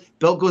performance.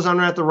 Belt goes on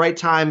her at the right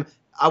time.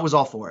 I was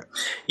all for it.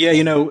 Yeah,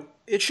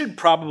 it should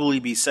probably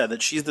be said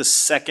that she's the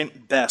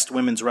second best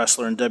women's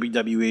wrestler in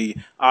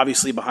WWE,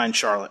 obviously behind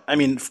Charlotte. I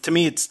mean, to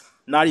me, it's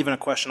not even a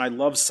question. I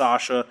love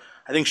Sasha.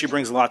 I think she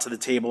brings a lot to the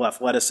table,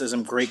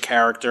 athleticism, great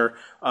character,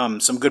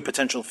 some good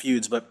potential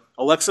feuds. But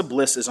Alexa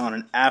Bliss is on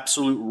an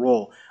absolute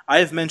roll. I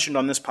have mentioned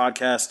on this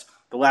podcast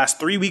the last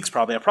 3 weeks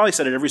probably, I've probably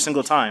said it every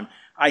single time,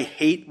 I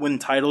hate when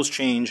titles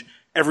change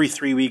every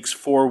 3 weeks,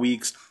 4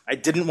 weeks. I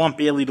didn't want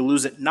Bayley to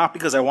lose it, not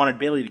because I wanted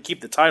Bayley to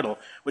keep the title,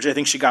 which I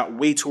think she got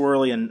way too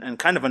early and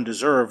kind of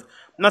undeserved.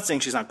 I'm not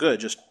saying she's not good,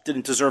 just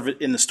didn't deserve it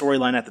in the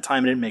storyline at the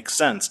time. It didn't make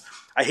sense.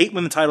 I hate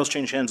when the titles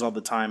change hands all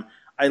the time.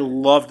 I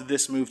loved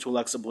this move to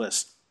Alexa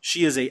Bliss.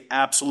 She is a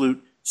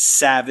absolute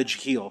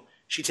savage heel.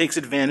 She takes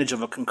advantage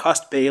of a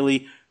concussed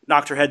Bayley,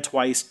 knocked her head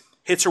twice,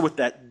 hits her with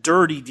that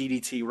dirty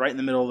DDT right in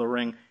the middle of the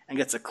ring, and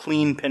gets a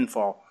clean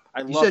pinfall.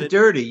 You said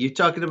dirty. You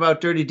talking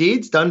about dirty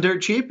deeds? Done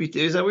dirt cheap?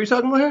 Is that what you're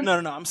talking about here?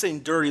 No. I'm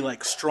saying dirty,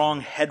 like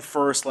strong head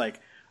first, like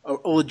a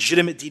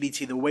legitimate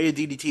DDT, the way a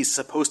DDT is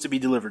supposed to be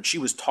delivered. She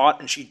was taught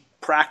and she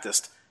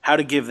practiced how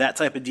to give that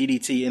type of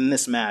DDT in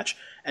this match.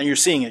 And you're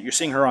seeing it. You're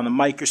seeing her on the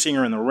mic. You're seeing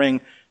her in the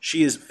ring.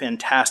 She is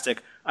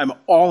fantastic. I'm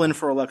all in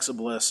for Alexa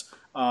Bliss.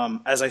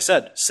 As I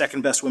said,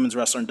 second best women's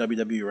wrestler in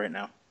WWE right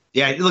now.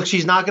 Yeah, look,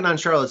 she's knocking on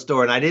Charlotte's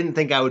door, and I didn't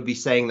think I would be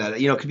saying that,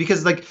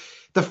 because like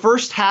the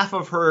first half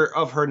of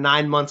her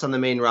 9 months on the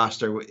main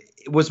roster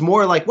was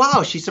more like,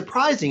 wow, she's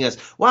surprising us.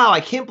 Wow, I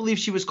can't believe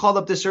she was called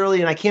up this early,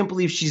 and I can't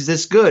believe she's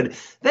this good.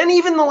 Then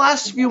even the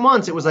last few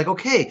months, it was like,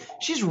 okay,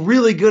 she's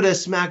really good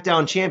as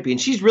SmackDown champion.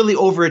 She's really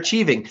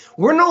overachieving.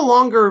 We're no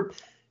longer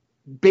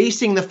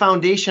basing the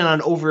foundation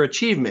on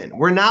overachievement.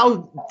 We're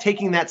now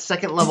taking that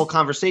second level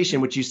conversation,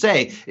 which you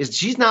say is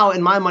she's now,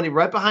 in my money,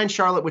 right behind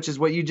Charlotte, which is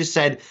what you just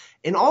said.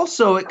 And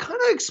also it kind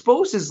of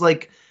exposes,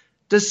 like,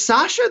 does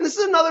Sasha, and this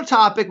is another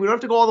topic, we don't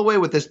have to go all the way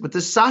with this, but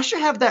does Sasha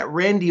have that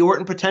Randy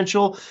Orton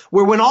potential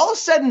where when all is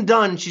said and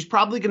done, she's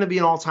probably going to be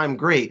an all-time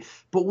great,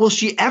 but will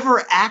she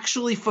ever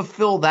actually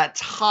fulfill that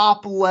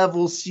top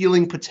level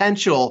ceiling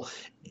potential,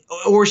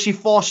 or she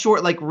falls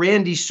short like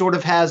Randy sort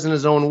of has in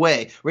his own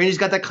way? Randy's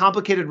got that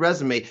complicated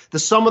resume. The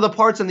sum of the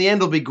parts in the end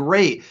will be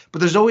great, but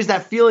there's always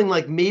that feeling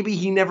like maybe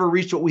he never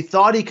reached what we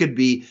thought he could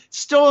be.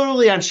 Still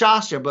early on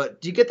Sasha, but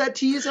do you get that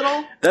tease at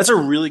all? That's a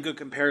really good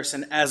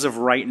comparison as of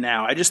right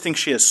now. I just think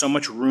she has so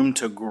much room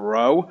to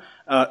grow.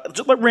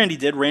 Just like Randy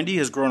did. Randy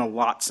has grown a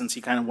lot since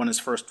he kind of won his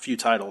first few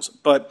titles,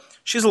 but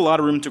she has a lot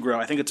of room to grow.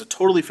 I think it's a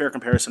totally fair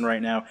comparison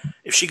right now.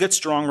 If she gets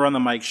stronger on the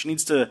mic, she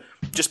needs to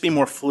just be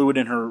more fluid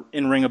in her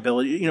in-ring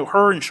ability.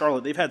 Her and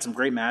Charlotte, they've had some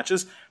great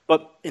matches,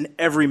 but in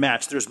every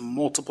match, there's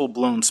multiple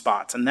blown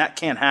spots, and that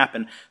can't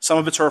happen. Some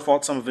of it's her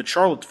fault, some of it's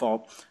Charlotte's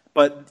fault.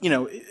 But,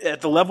 at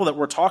the level that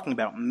we're talking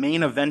about,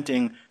 main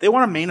eventing, they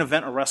want to main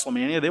event a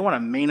WrestleMania. They want to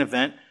main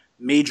event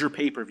major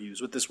pay-per-views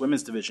with this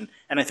women's division,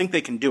 and I think they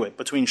can do it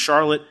between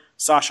Charlotte,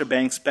 Sasha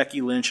Banks, Becky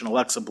Lynch, and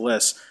Alexa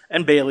Bliss,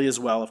 and Bayley as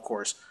well, of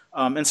course,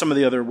 and some of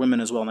the other women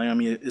as well.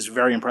 Naomi is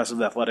very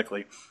impressive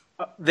athletically.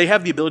 They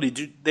have the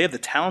ability they have the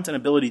talent and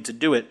ability to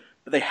do it,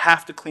 but they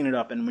have to clean it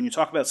up. And when you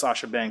talk about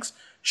Sasha Banks,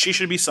 she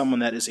should be someone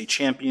that is a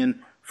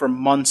champion for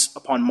months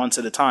upon months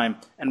at a time,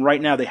 and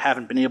right now they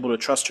haven't been able to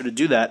trust her to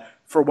do that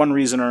for one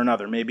reason or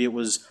another. Maybe it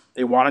was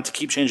they wanted to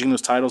keep changing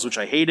those titles, which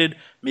I hated.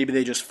 Maybe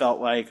they just felt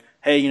like,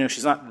 hey,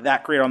 she's not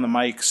that great on the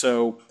mic,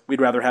 so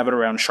we'd rather have it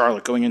around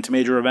Charlotte going into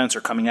major events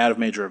or coming out of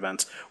major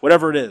events.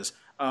 Whatever it is,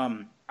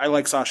 I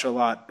like Sasha a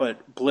lot,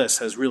 but Bliss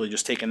has really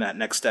just taken that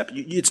next step.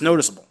 It's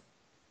noticeable.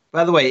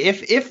 By the way,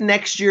 if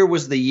next year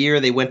was the year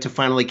they went to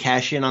finally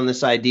cash in on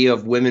this idea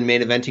of women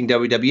main eventing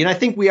WWE, and I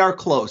think we are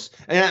close,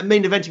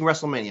 main eventing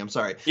WrestleMania, I'm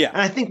sorry. Yeah.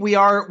 And I think we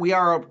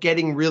are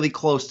getting really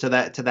close to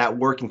that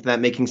working, to that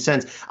making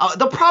sense.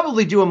 They'll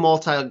probably do a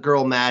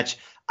multi-girl match.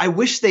 I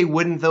wish they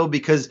wouldn't, though,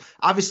 because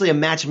obviously a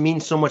match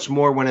means so much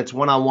more when it's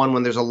one-on-one,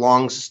 when there's a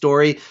long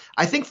story.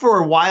 I think for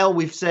a while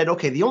we've said,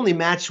 okay, the only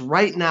match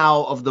right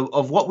now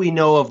of what we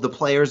know of the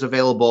players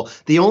available,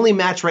 the only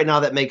match right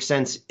now that makes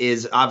sense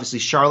is obviously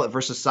Charlotte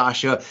versus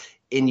Sasha,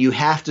 and you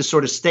have to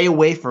sort of stay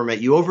away from it.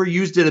 You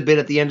overused it a bit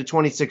at the end of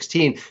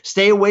 2016.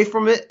 Stay away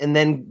from it and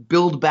then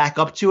build back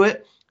up to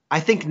it.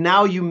 I think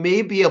now you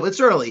may be able – it's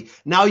early.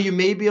 Now you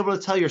may be able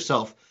to tell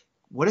yourself,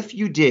 what if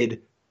you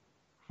did –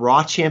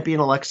 Raw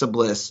champion Alexa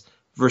Bliss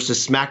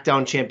versus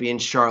SmackDown champion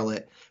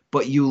Charlotte,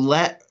 but you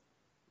let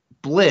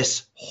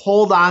Bliss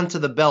hold on to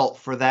the belt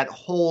for that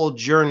whole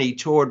journey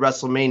toward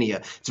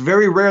WrestleMania. It's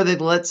very rare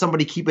they'd let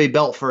somebody keep a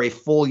belt for a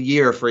full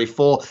year, for a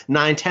full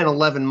 9, 10,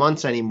 11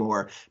 months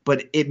anymore,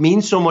 but it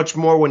means so much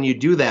more when you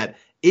do that.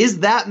 Is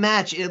that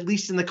match at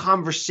least in the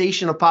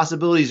conversation of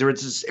possibilities, or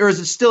is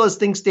it still, as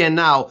things stand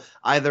now,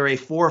 either a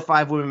 4 or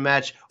 5 women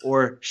match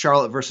or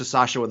Charlotte versus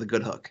Sasha with a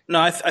good hook? No,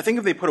 I think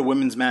if they put a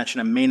women's match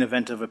in a main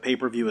event of a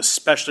pay-per-view,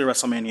 especially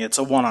WrestleMania, it's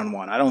a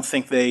one-on-one. I don't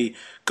think they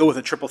go with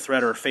a triple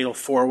threat or a fatal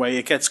four-way.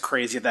 It gets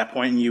crazy at that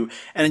point,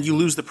 and you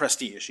lose the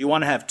prestige. You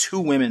want to have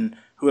 2 women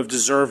who have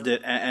deserved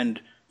it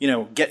and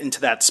get into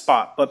that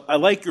spot. But I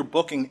like your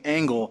booking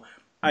angle.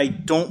 I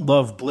don't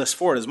love Bliss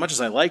for it as much as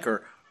I like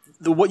her.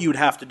 What you would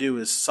have to do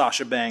is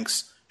Sasha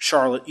Banks,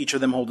 Charlotte, each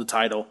of them hold the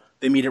title.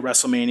 They meet at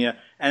WrestleMania,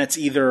 and it's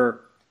either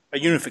a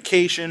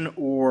unification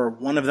or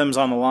one of them's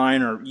on the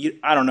line, or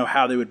I don't know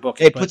how they would book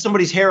it. Hey, put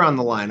somebody's hair on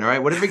the line, all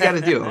right? Whatever you got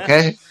to do,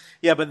 okay?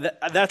 Yeah, but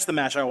that's the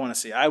match I want to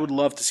see. I would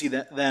love to see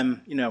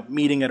them,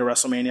 meeting at a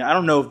WrestleMania. I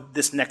don't know if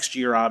this next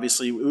year,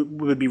 obviously, we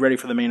would be ready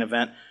for the main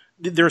event.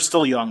 They're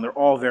still young. They're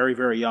all very,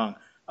 very young.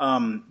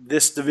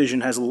 This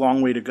division has a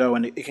long way to go,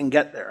 and it can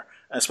get there,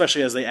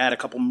 especially as they add a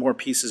couple more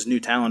pieces,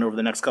 new talent over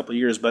the next couple of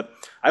years. But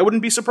I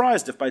wouldn't be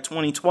surprised if by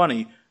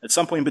 2020, at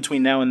some point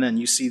between now and then,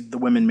 you see the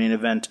women main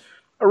event,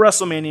 a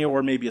WrestleMania,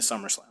 or maybe a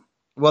SummerSlam.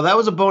 Well, that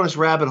was a bonus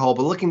rabbit hole,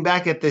 but looking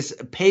back at this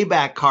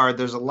Payback card,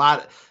 there's a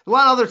lot of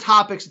other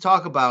topics to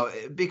talk about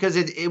because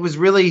it was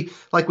really,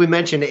 like we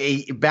mentioned,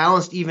 a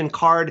balanced, even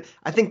card.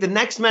 I think the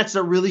next match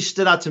that really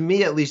stood out to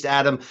me, at least,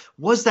 Adam,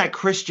 was that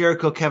Chris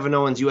Jericho-Kevin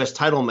Owens U.S.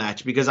 title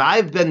match, because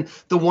I've been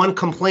the one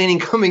complaining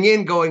coming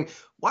in going,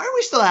 why are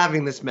we still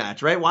having this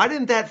match, right? Why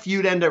didn't that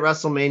feud end at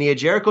WrestleMania?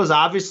 Jericho's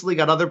obviously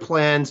got other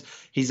plans.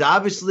 He's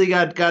obviously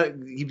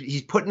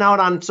he's putting out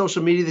on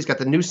social media. He's got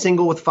the new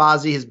single with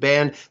Fozzy, his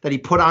band, that he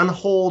put on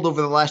hold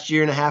over the last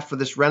year and a half for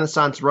this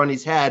Renaissance run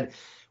he's had.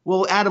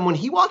 Well, Adam, when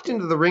he walked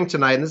into the ring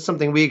tonight, and this is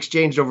something we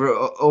exchanged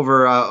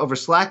over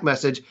Slack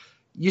message,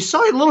 you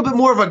saw a little bit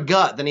more of a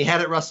gut than he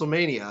had at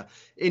WrestleMania.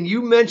 And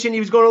you mentioned he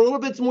was going a little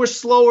bit more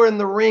slower in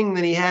the ring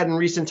than he had in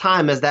recent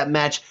time, as that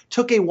match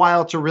took a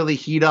while to really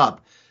heat up.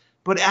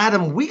 But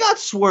Adam, we got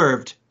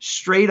swerved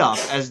straight up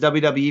as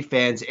WWE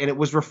fans, and it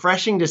was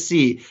refreshing to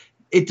see.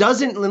 It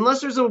doesn't, unless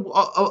there's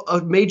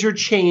a major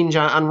change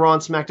on Raw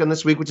and SmackDown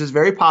this week, which is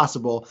very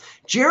possible,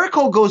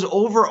 Jericho goes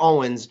over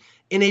Owens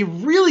in a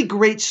really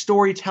great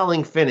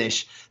storytelling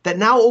finish that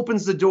now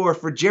opens the door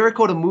for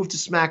Jericho to move to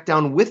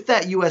SmackDown with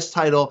that U.S.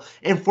 title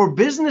and for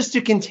business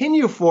to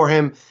continue for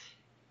him.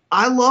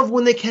 I love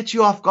when they catch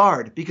you off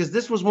guard, because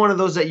this was one of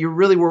those that you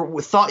really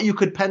thought you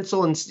could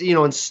pencil in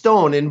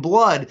stone, in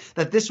blood,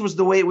 that this was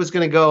the way it was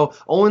going to go.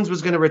 Owens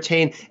was going to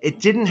retain. It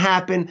didn't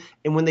happen.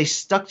 And when they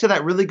stuck to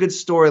that really good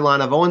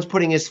storyline of Owens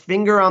putting his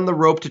finger on the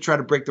rope to try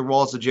to break the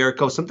walls of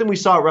Jericho, something we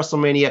saw at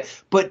WrestleMania,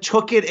 but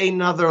took it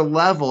another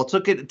level,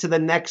 took it to the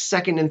next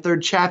second and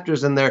third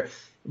chapters in there.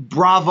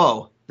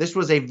 Bravo. This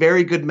was a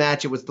very good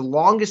match. It was the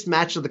longest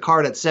match of the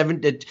card at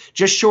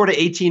just short of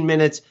 18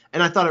 minutes,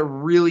 and I thought it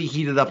really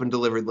heated up and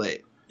delivered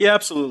late. Yeah,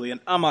 absolutely. And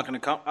I'm not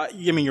going to I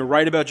mean, you're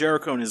right about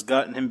Jericho and his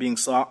gut and him being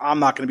slow. I'm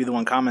not going to be the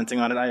one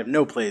commenting on it. I have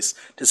no place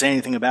to say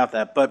anything about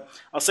that. But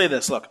I'll say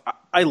this. Look,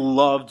 I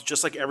loved,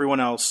 just like everyone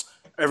else,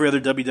 every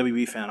other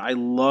WWE fan, I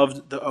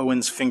loved the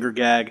Owens finger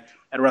gag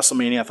at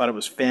WrestleMania. I thought it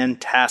was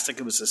fantastic.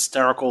 It was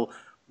hysterical,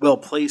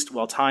 well-placed,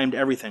 well-timed,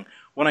 everything.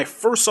 When I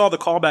first saw the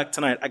callback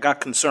tonight, I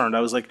got concerned. I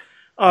was like,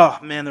 oh,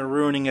 man, they're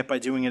ruining it by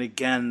doing it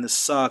again. This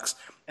sucks.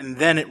 And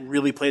then it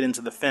really played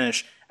into the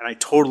finish, and I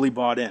totally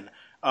bought in.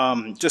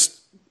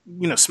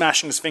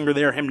 Smashing his finger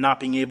there, him not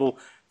being able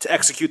to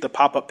execute the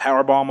pop-up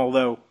powerbomb,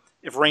 although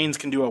if Reigns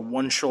can do a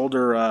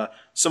one-shoulder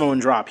Samoan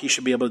drop, he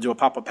should be able to do a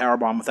pop-up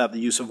powerbomb without the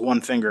use of one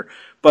finger.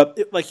 But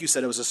like you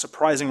said, it was a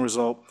surprising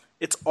result.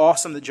 It's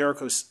awesome that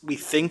Jericho's, we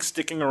think,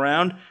 sticking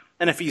around.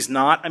 And if he's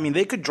not, I mean,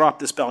 they could drop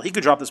this belt. He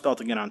could drop this belt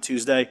again on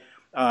Tuesday.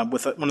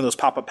 With one of those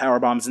pop-up power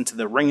bombs into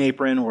the ring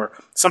apron, or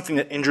something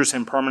that injures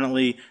him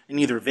permanently and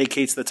either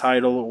vacates the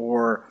title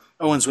or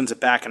Owens wins it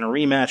back in a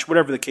rematch,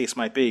 whatever the case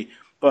might be.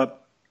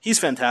 But he's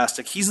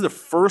fantastic. He's the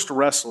first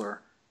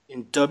wrestler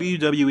in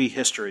WWE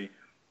history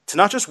to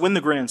not just win the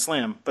Grand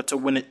Slam, but to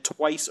win it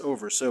twice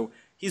over. So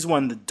he's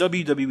won the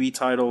WWE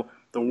title,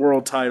 the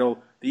World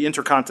title, the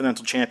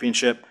Intercontinental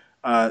Championship,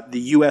 the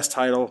U.S.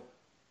 title.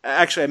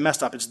 Actually, I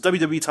messed up. It's the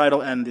WWE title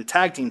and the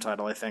tag team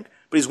title, I think.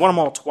 But he's won them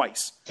all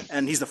twice.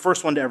 And he's the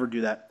first one to ever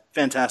do that.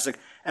 Fantastic.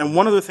 And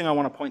one other thing I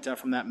want to point out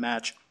from that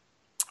match,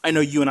 I know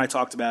you and I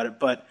talked about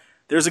it, but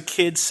there's a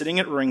kid sitting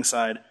at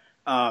ringside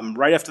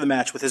right after the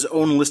match with his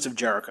own list of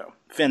Jericho.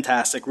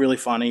 Fantastic. Really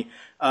funny.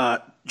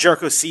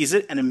 Jericho sees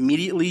it and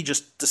immediately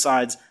just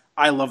decides,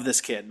 I love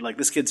this kid. Like,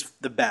 this kid's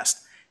the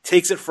best.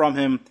 Takes it from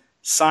him,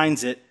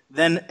 signs it,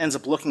 then ends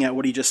up looking at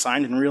what he just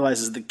signed and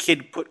realizes the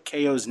kid put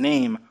KO's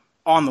name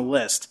on the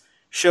list,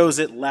 shows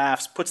it,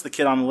 laughs, puts the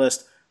kid on the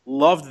list.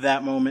 Loved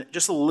that moment.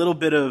 Just a little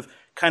bit of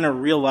kind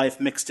of real life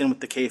mixed in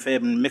with the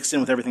kayfabe and mixed in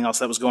with everything else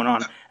that was going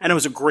on. And it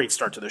was a great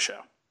start to the show.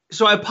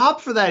 So I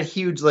popped for that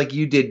huge like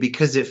you did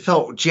because it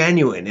felt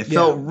genuine. It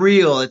felt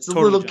real. It's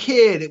totally a little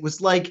kid. It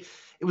was like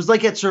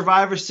at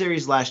Survivor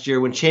Series last year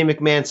when Shane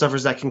McMahon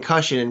suffers that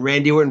concussion and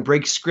Randy Orton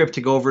breaks script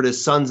to go over to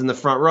his sons in the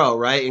front row,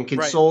 right? And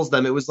consoles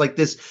them. It was like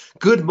this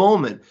good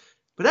moment.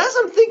 But as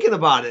I'm thinking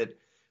about it,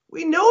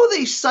 we know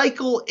they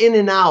cycle in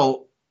and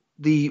out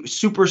the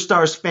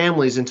superstars'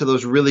 families into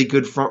those really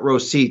good front row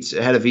seats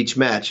ahead of each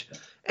match.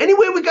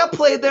 Anyway, we got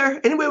played there.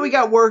 Anyway, we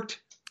got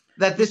worked.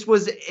 That this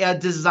was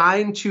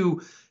designed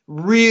to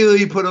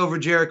really put over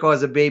Jericho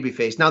as a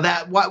babyface. Now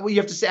you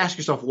have to ask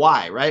yourself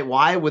why, right?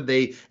 Why would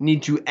they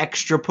need to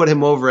extra put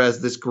him over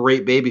as this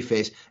great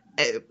babyface?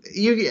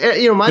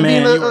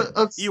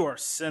 You are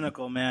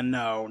cynical, man.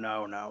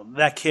 No.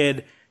 That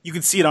kid, you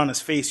could see it on his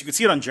face. You could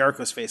see it on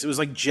Jericho's face. It was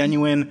like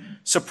genuine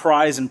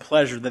surprise and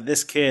pleasure that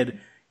this kid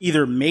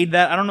either made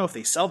that. I don't know if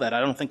they sell that.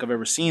 I don't think I've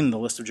ever seen the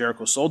list of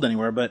Jericho sold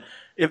anywhere. But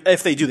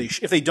if they do,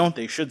 if they don't,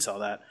 they should sell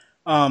that.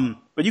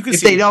 But you can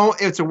if they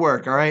don't, it's a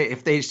work. All right.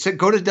 If they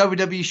go to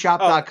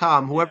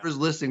WWEshop.com, whoever's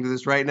listening to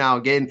this right now,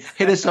 again,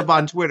 hit us up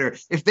on Twitter.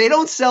 If they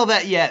don't sell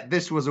that yet,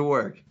 this was a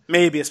work.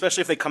 Maybe,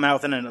 especially if they come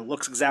out with it and it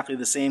looks exactly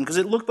the same, because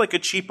it looked like a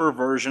cheaper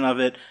version of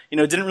it. You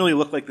know, it didn't really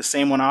look like the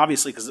same one,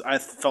 obviously, because I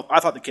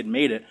thought the kid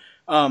made it.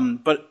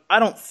 But I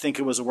don't think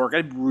it was a work.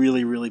 I'd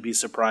really, really be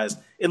surprised.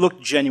 It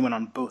looked genuine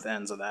on both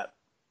ends of that.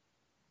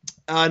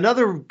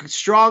 Another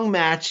strong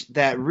match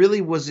that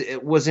really was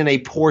in a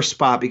poor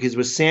spot because it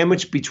was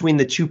sandwiched between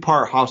the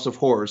two-part House of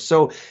Horrors.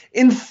 So,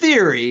 in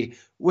theory,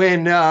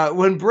 when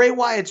Bray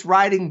Wyatt's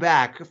riding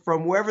back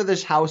from wherever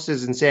this house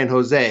is in San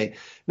Jose,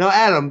 now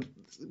Adam,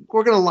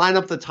 we're going to line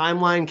up the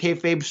timeline,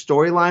 kayfabe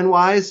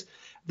storyline-wise.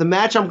 The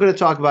match I'm going to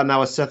talk about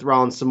now is Seth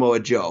Rollins, Samoa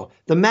Joe.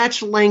 The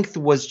match length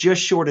was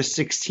just short of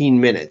 16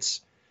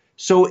 minutes.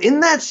 So, in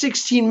that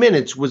 16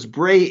 minutes, was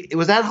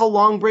that how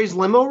long Bray's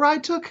limo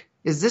ride took?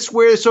 Is this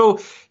where, I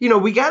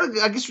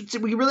guess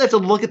we really have to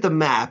look at the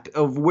map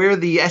of where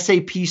the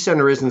SAP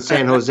Center is in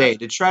San Jose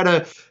to try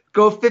to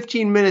go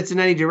 15 minutes in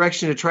any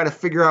direction to try to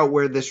figure out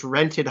where this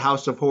rented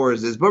House of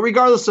Horrors is. But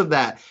regardless of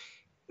that,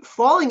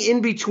 falling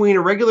in between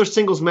a regular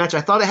singles match,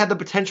 I thought it had the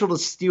potential to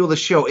steal the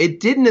show.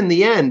 It didn't in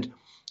the end,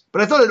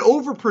 but I thought it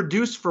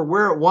overproduced for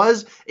where it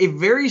was. A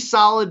very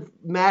solid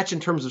match in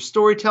terms of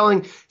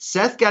storytelling.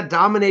 Seth got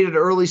dominated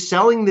early,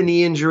 selling the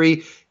knee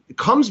injury.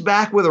 Comes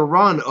back with a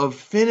run of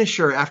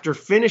finisher after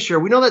finisher.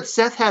 We know that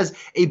Seth has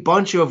a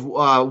bunch of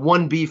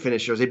 1B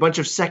finishers, a bunch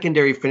of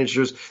secondary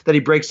finishers that he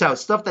breaks out.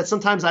 Stuff that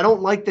sometimes I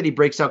don't like that he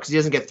breaks out because he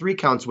doesn't get 3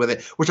 counts with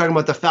it. We're talking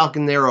about the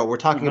Falcon Arrow. We're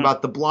talking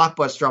about the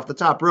blockbuster off the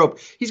top rope.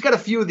 He's got a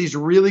few of these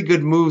really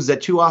good moves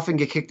that too often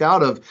get kicked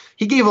out of.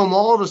 He gave them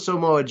all to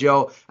Samoa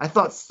Joe. I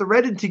thought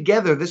threaded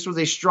together, this was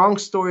a strong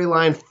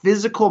storyline,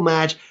 physical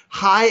match,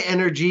 high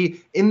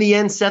energy. In the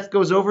end, Seth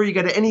goes over. You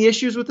got any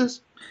issues with this?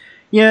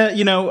 Yeah,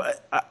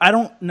 I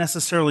don't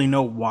necessarily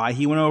know why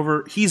he went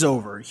over. He's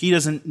over. He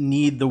doesn't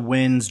need the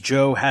wins.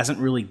 Joe hasn't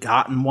really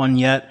gotten one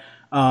yet.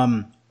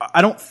 I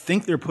don't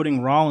think they're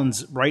putting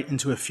Rollins right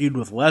into a feud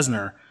with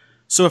Lesnar.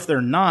 So if they're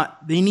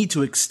not, they need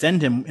to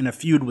extend him in a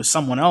feud with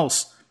someone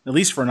else, at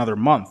least for another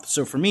month.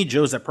 So for me,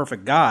 Joe's that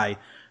perfect guy.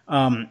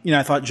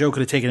 I thought Joe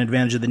could have taken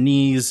advantage of the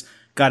knees,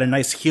 got a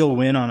nice heel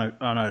win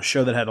on a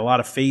show that had a lot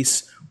of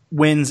face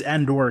wins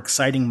and or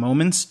exciting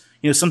moments.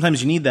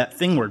 Sometimes you need that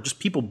thing where just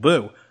people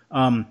boo.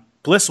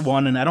 Bliss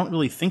won, and I don't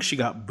really think she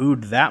got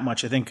booed that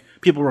much. I think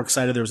people were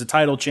excited there was a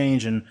title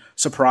change and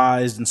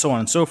surprised and so on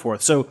and so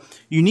forth. So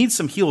you need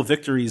some heel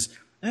victories.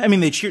 I mean,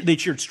 they cheered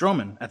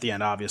Strowman at the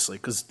end, obviously,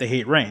 because they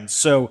hate Reigns.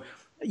 So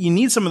you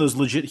need some of those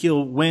legit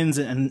heel wins,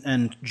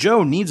 and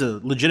Joe needs a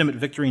legitimate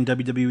victory in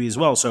WWE as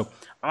well. So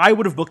I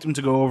would have booked him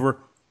to go over.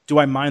 Do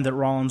I mind that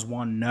Rollins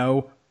won?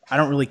 No. I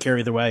don't really care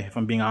either way, if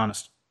I'm being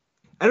honest.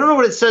 I don't know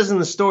what it says in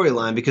the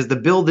storyline because the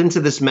build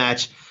into this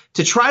match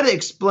to try to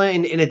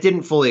explain, and it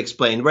didn't fully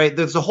explain, right?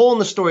 There's a hole in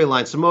the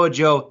storyline. Samoa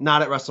Joe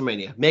not at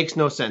WrestleMania. Makes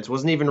no sense.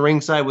 Wasn't even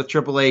ringside with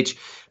Triple H.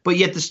 But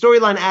yet the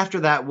storyline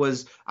after that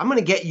was, I'm going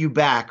to get you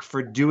back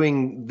for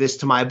doing this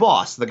to my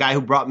boss, the guy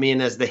who brought me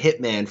in as the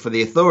hitman for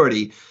the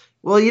Authority.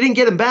 Well, you didn't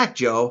get him back,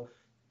 Joe.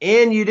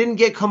 And you didn't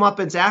get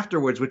comeuppance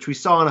afterwards, which we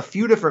saw in a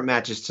few different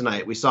matches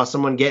tonight. We saw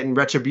someone getting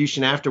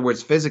retribution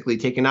afterwards, physically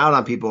taken out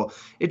on people.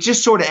 It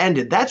just sort of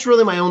ended. That's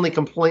really my only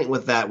complaint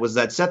with that, was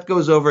that Seth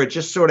goes over, it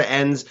just sort of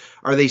ends.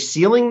 Are they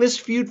sealing this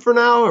feud for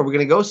now? Are we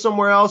going to go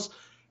somewhere else?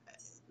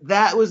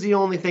 That was the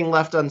only thing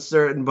left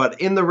uncertain, but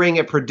in the ring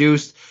it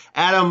produced.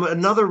 Adam,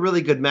 another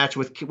really good match,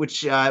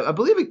 which I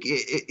believe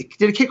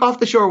did it kick off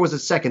the show or was it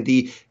second?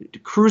 The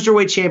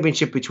Cruiserweight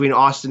Championship between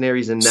Austin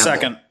Aries and Neville.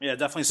 Second. Yeah,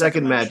 definitely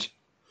second match.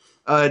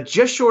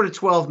 Just short of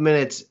 12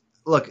 minutes.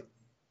 Look,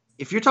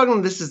 if you're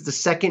talking, this is the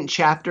second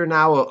chapter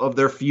now of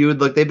their feud.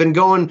 Look, they've been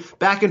going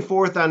back and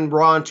forth on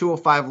Raw and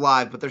 205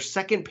 Live, but their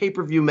second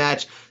pay-per-view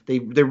match, they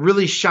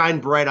really shine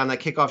bright on that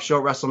kickoff show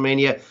at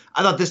WrestleMania.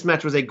 I thought this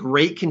match was a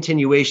great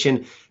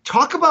continuation.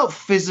 Talk about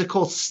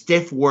physical,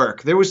 stiff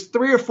work. There was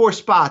 3 or 4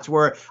 spots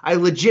where I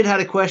legit had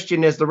a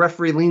question as the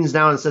referee leans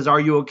down and says, "Are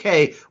you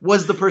okay?"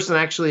 Was the person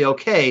actually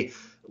okay?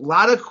 A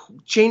lot of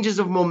changes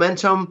of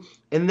momentum.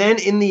 And then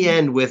in the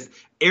end, with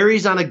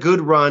Aries on a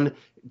good run,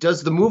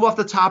 does the move off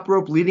the top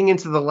rope leading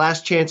into the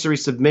last chancery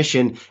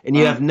submission, and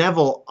you have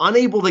Neville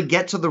unable to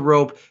get to the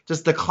rope,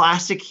 just the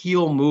classic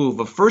heel move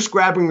of first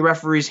grabbing the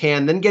referee's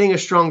hand, then getting a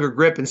stronger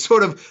grip, and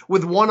sort of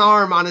with one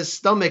arm on his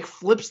stomach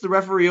flips the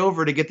referee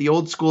over to get the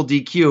old school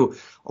DQ.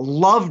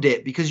 Loved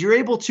it, because you're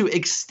able to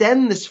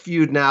extend this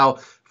feud now,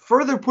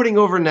 further putting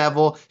over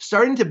Neville,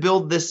 starting to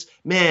build this,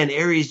 man,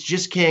 Aries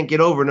just can't get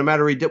over no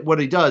matter what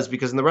he does,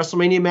 because in the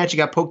WrestleMania match he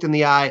got poked in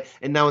the eye,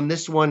 and now in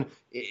this one,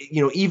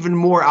 even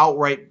more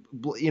outright,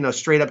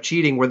 straight up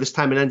cheating, where this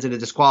time it ends in a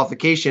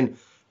disqualification.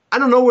 I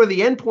don't know where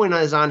the end point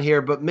is on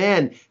here, but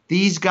man,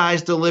 these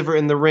guys deliver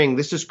in the ring.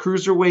 This is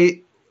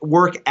cruiserweight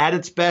work at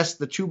its best,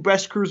 the two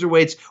best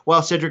cruiserweights,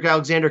 while Cedric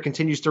Alexander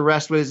continues to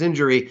rest with his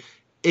injury.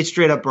 It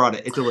straight up brought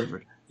it. It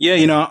delivered. Yeah,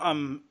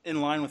 I'm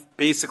in line with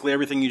basically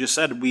everything you just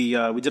said. We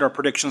did our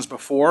predictions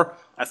before.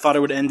 I thought it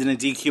would end in a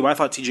DQ. I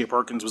thought TJ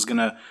Perkins was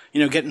gonna,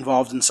 get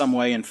involved in some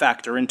way and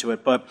factor into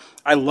it. But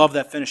I love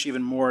that finish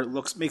even more.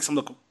 It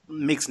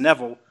makes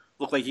Neville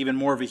look like even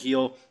more of a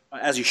heel,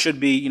 as he should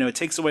be. It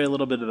takes away a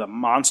little bit of the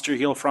monster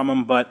heel from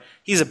him, but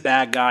he's a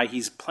bad guy.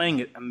 He's playing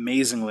it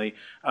amazingly.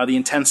 The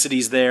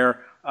intensity's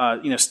there.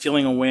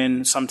 Stealing a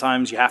win,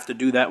 sometimes you have to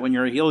do that when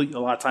you're a heel. A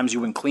lot of times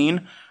you win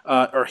clean,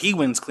 or he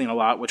wins clean a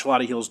lot, which a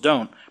lot of heels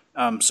don't.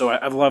 So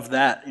I've loved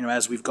that,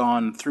 as we've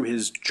gone through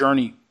his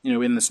journey,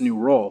 in this new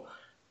role.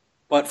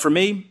 But for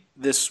me,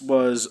 this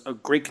was a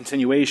great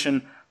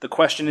continuation. The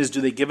question is,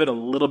 do they give it a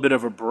little bit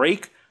of a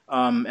break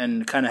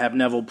and kind of have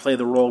Neville play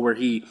the role where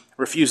he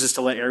refuses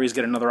to let Aries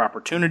get another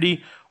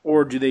opportunity,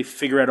 or do they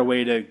figure out a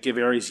way to give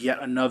Aries yet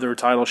another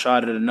title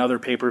shot at another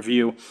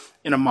pay-per-view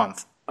in a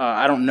month?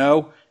 I don't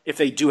know. If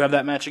they do have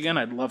that match again,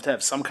 I'd love to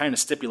have some kind of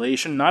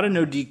stipulation, not a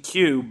no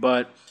DQ,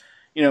 but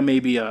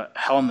maybe a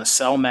Hell in the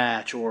Cell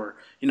match, or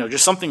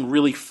just something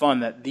really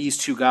fun that these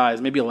two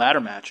guys, maybe a ladder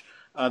match,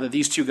 that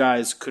these two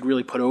guys could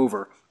really put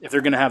over if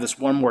they're going to have this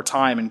one more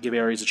time and give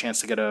Aries a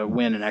chance to get a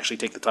win and actually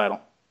take the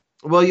title.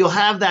 Well, you'll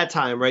have that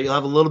time, right? You'll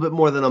have a little bit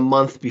more than a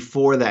month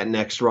before that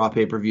next Raw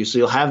pay-per-view, so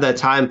you'll have that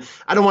time.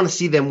 I don't want to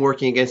see them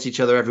working against each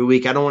other every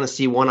week. I don't want to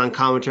see one on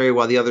commentary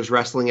while the other's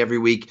wrestling every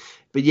week.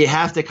 But you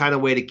have to kind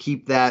of way to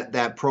keep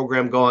that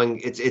program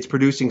going. It's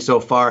producing so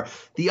far.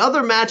 The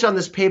other match on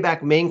this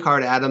Payback main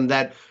card, Adam,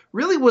 that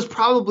really was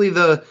probably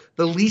the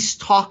least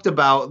talked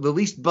about, the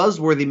least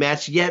buzzworthy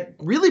match, yet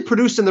really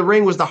produced in the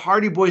ring, was the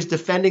Hardy Boys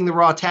defending the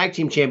Raw Tag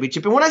Team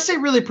Championship. And when I say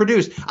really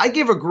produced, I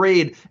give a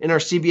grade in our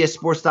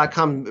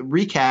CBSSports.com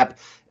recap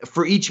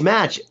for each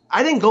match.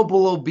 I didn't go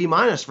below B-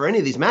 for any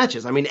of these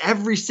matches. I mean,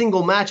 every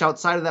single match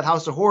outside of that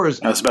House of Horrors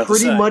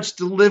pretty much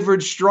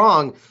delivered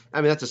strong.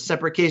 I mean, that's a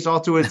separate case all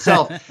to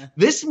itself.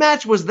 This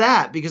match was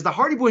that, because the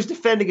Hardy Boys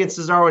defend against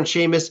Cesaro and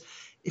Sheamus.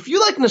 If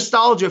you like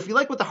nostalgia, if you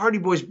like what the Hardy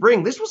Boys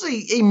bring, this was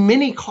a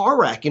mini car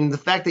wreck in the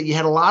fact that you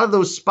had a lot of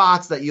those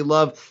spots that you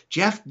love.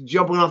 Jeff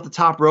jumping off the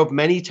top rope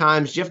many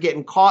times, Jeff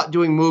getting caught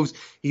doing moves.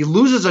 He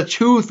loses a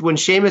tooth when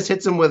Sheamus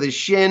hits him with his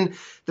shin.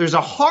 There's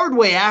a hard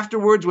way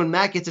afterwards when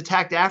Matt gets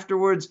attacked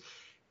afterwards.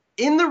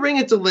 In the ring,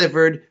 it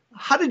delivered.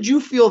 How did you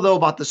feel, though,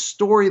 about the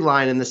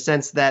storyline, in the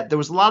sense that there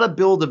was a lot of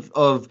build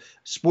of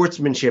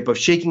sportsmanship, of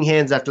shaking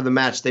hands after the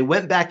match? They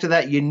went back to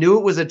that. You knew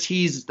it was a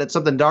tease that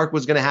something dark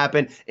was going to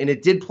happen, and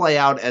it did play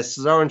out as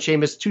Cesaro and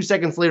Sheamus 2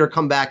 seconds later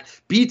come back,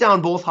 beat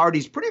down both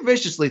Hardys pretty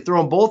viciously, throw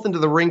them both into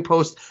the ring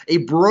post. A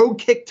bro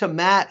kick to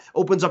Matt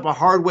opens up a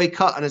hard way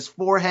cut on his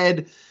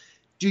forehead.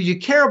 Do you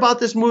care about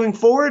this moving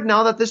forward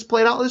now that this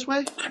played out this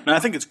way? No, I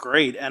think it's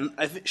great. And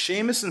I think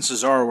Sheamus and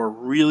Cesaro were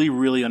really,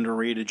 really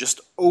underrated just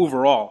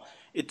overall.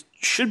 It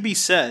should be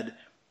said,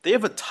 they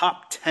have a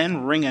top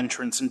 10 ring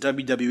entrance in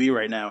WWE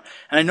right now.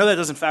 And I know that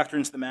doesn't factor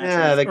into the match.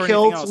 Yeah, the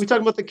kilts. We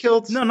talking about the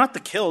kilts? No, not the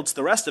kilts.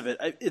 The rest of it.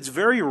 It's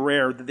very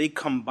rare that they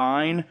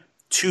combine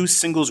two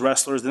singles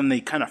wrestlers, then they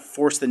kind of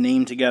force the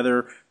name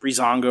together,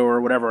 Breezango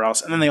or whatever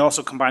else, and then they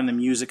also combine the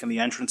music and the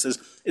entrances.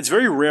 It's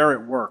very rare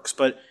it works,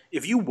 but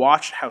if you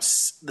watch how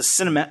the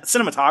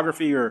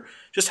cinematography, or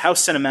just how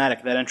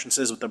cinematic that entrance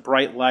is with the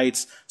bright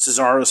lights,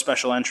 Cesaro's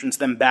special entrance,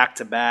 then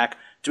back-to-back,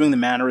 doing the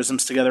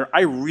mannerisms together,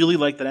 I really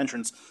like that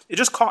entrance. It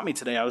just caught me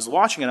today. I was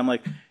watching it. I'm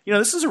like,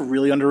 this is a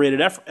really underrated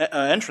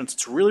entrance.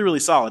 It's really, really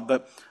solid.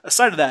 But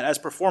aside of that, as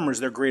performers,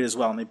 they're great as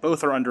well, and they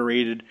both are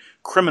underrated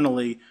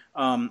criminally.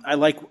 I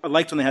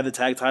liked when they had the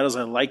tag titles.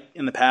 I liked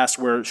in the past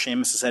where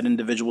Sheamus has had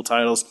individual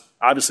titles.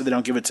 Obviously, they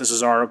don't give it to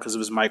Cesaro because of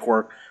his mic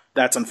work.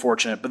 That's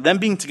unfortunate. But them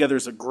being together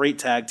is a great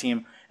tag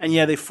team. And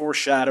yeah, they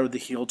foreshadowed the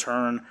heel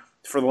turn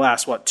for the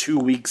last, 2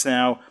 weeks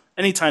now.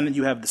 Anytime that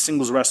you have the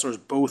singles wrestlers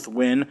both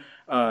win,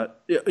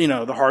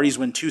 the Hardys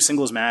win 2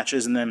 singles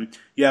matches, and then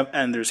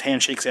there's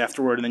handshakes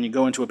afterward, and then you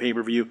go into a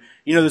pay-per-view,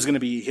 there's going to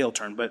be a heel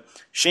turn. But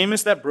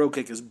Sheamus, that bro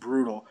kick is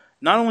brutal.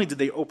 Not only did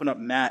they open up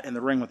Matt in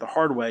the ring with the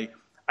hard way,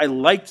 I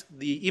liked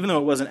even though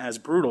it wasn't as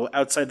brutal,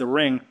 outside the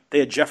ring, they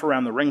had Jeff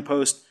around the ring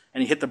post,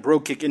 and he hit the bro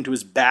kick into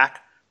his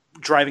back,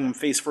 driving him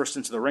face first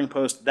into the ring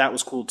post. That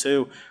was cool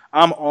too.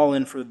 I'm all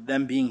in for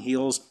them being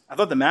heels. I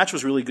thought the match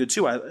was really good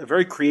too. A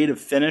very creative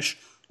finish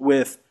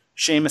with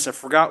Sheamus. I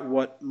forgot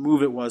what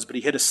move it was, but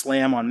he hit a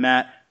slam on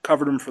Matt,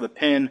 covered him for the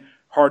pin.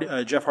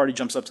 Jeff Hardy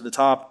jumps up to the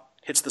top,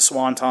 hits the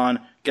swanton,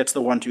 gets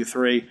the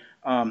 1-2-3.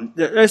 I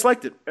just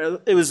liked it.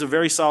 It was a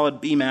very solid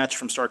B match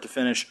from start to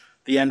finish.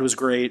 The end was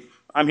great.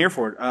 I'm here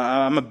for it.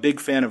 I'm a big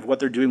fan of what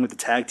they're doing with the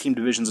tag team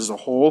divisions as a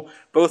whole,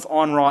 both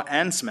on Raw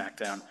and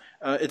SmackDown.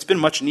 It's been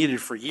much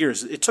needed for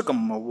years. It took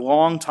them a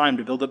long time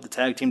to build up the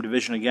tag team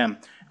division again.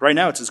 Right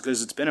now, it's as good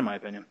as it's been, in my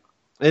opinion.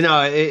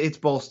 It's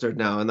bolstered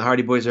now, and the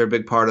Hardy Boys are a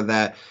big part of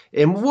that.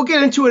 And we'll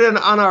get into it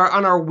on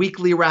our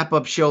weekly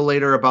wrap-up show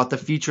later about the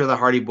future of the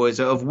Hardy Boys.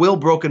 Of will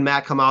Broken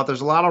Matt come out?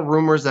 There's a lot of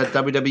rumors that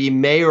WWE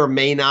may or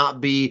may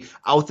not be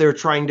out there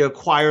trying to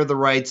acquire the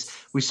rights.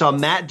 We saw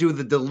Matt do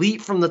the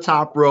delete from the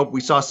top rope.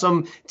 We saw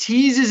some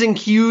teases and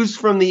cues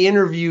from the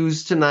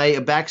interviews tonight,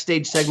 a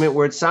backstage segment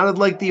where it sounded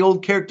like the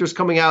old characters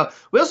coming out.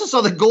 We also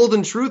saw the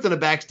Golden Truth in a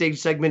backstage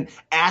segment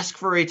ask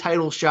for a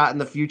title shot in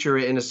the future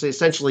and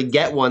essentially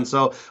get one.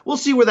 So we'll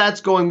see where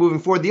that's going moving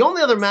forward. The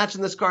only other match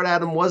in this card,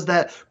 Adam, was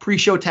that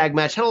pre-show tag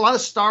match. Had a lot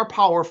of star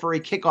power for a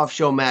kickoff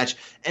show match.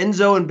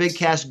 Enzo and Big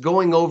Cass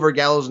going over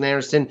Gallows and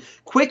Anderson.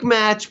 Quick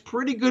match,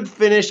 pretty good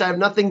finish. I have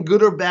nothing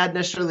good or bad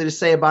necessarily to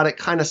say about it.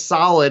 Kind of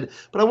solid.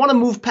 But I want to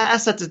move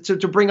past that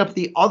to bring up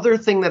the other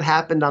thing that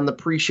happened on the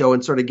pre-show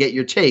and sort of get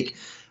your take.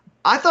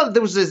 I thought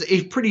there was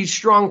a pretty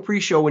strong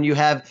pre-show when you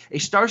have a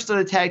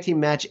star-studded tag team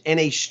match and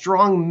a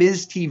strong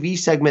Miz TV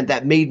segment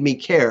that made me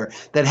care,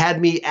 that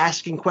had me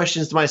asking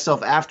questions to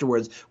myself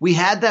afterwards. We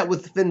had that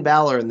with Finn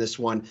Balor in this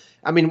one.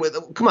 I mean,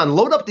 come on,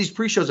 load up these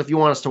pre-shows if you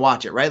want us to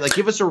watch it, right? Like,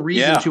 give us a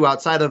reason to,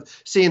 outside of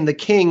seeing the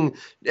King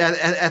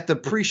at the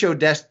pre-show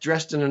desk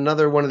dressed in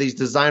another one of these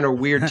designer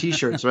weird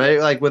T-shirts, right?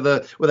 Like with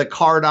a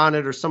card on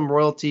it or some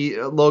royalty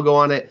logo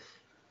on it.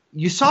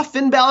 You saw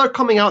Finn Balor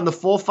coming out in the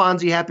full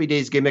Fonzie Happy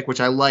Days gimmick,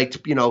 which I liked,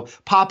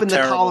 popping the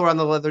collar on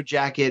the leather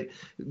jacket,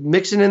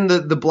 mixing in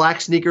the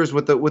black sneakers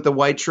with the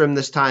white trim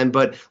this time,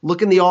 but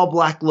looking the all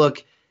black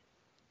look.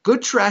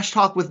 Good trash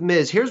talk with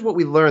Miz. Here's what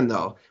we learned,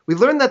 though. We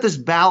learned that this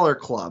Balor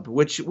Club,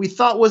 which we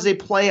thought was a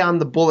play on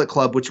the Bullet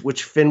Club,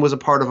 which Finn was a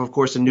part of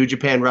course, in New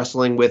Japan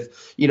Wrestling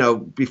with,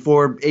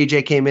 before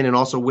AJ came in and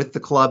also with the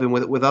club and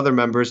with other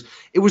members.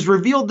 It was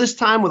revealed this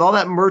time with all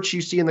that merch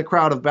you see in the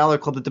crowd of Balor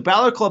Club that the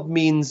Balor Club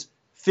means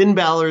Finn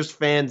Balor's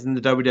fans in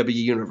the WWE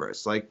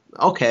universe. Like,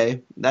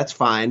 okay, that's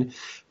fine.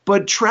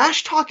 But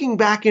trash talking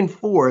back and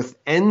forth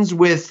ends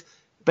with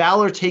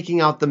Balor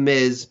taking out the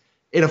Miz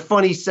in a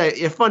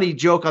funny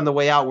joke on the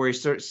way out where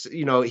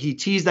he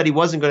teased that he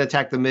wasn't going to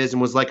attack the Miz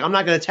and was like, I'm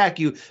not going to attack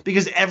you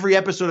because every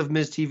episode of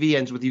Miz TV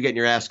ends with you getting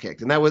your ass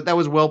kicked. And that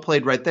was well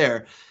played right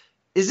there.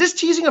 Is this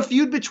teasing a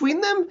feud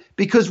between them?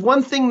 Because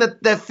one thing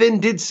that Finn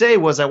did say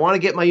was, I want to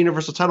get my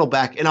Universal title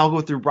back, and I'll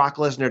go through Brock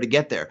Lesnar to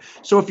get there.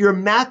 So if you're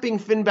mapping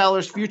Finn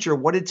Balor's future,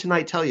 what did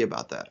tonight tell you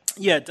about that?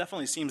 Yeah, it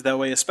definitely seems that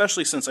way,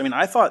 especially since,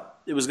 I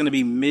thought it was going to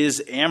be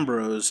Miz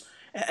Ambrose,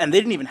 and they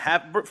didn't even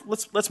have,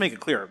 let's make it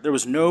clear, there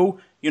was no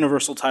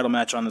Universal title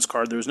match on this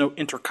card, there was no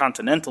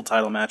Intercontinental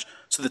title match,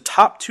 so the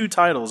top two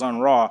titles on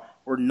Raw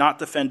were not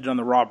defended on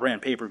the Raw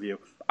brand pay-per-view.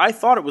 I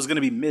thought it was going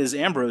to be Miz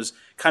Ambrose,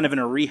 kind of in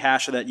a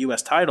rehash of that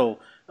U.S. title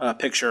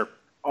picture,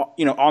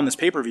 on this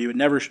pay-per-view. It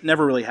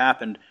never really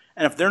happened.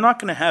 And if they're not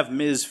going to have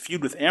Miz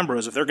feud with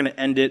Ambrose, if they're going to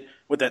end it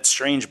with that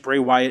strange Bray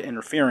Wyatt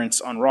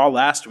interference on Raw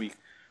last week,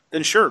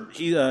 then sure,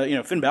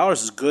 Finn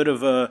Balor's as good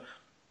of a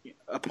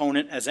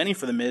opponent as any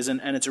for the Miz,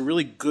 and it's a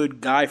really good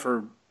guy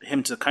for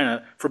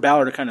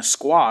Balor to kind of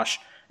squash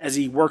as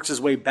he works his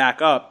way back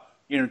up,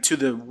 to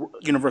the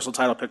Universal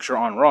title picture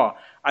on Raw.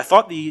 I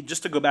thought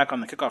just to go back on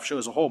the kickoff show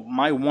as a whole,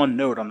 my one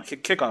note on the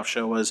kickoff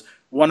show was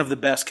one of the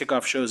best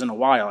kickoff shows in a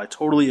while. I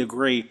totally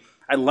agree.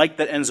 I like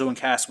that Enzo and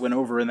Cass went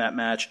over in that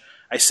match.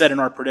 I said in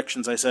our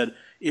predictions,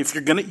 if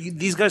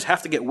these guys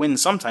have to get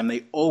wins sometime.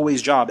 They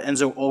always job.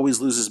 Enzo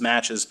always loses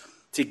matches.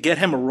 To get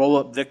him a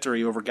roll-up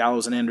victory over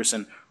Gallows and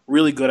Anderson,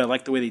 really good. I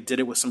like the way they did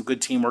it with some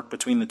good teamwork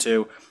between the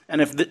two.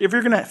 And if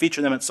you're going to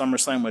feature them at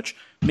SummerSlam, which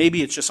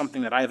maybe it's just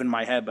something that I have in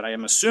my head, but I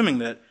am assuming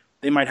that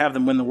they might have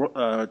them win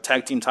the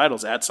tag team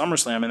titles at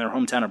SummerSlam in their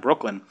hometown of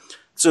Brooklyn.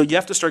 So you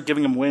have to start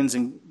giving them wins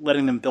and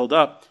letting them build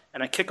up.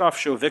 And a kickoff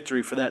show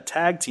victory for that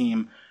tag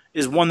team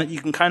is one that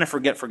you can kind of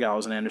forget for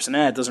Gallows and Anderson.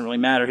 It doesn't really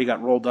matter. He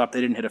got rolled up.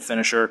 They didn't hit a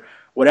finisher,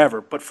 whatever.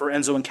 But for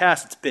Enzo and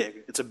Cass, it's big.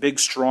 It's a big,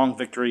 strong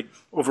victory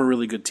over a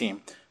really good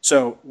team.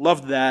 So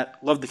loved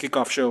that. Loved the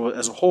kickoff show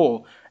as a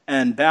whole.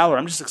 And Balor,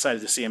 I'm just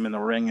excited to see him in the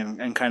ring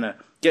and kind of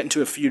get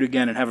into a feud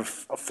again and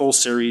have a full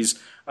series,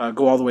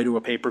 go all the way to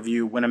a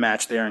pay-per-view, win a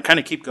match there, and kind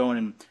of keep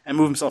going and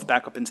move himself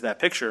back up into that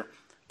picture.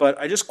 But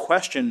I just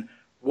question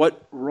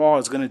what Raw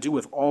is going to do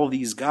with all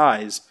these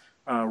guys,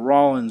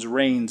 Rollins,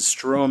 Reigns,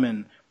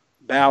 Strowman,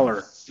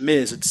 Balor,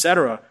 Miz,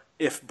 etc.,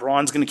 if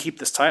Braun's going to keep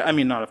this title.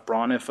 If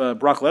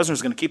Brock Lesnar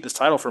is going to keep this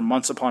title for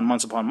months upon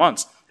months upon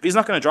months. If he's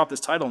not going to drop this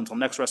title until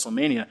next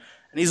WrestleMania,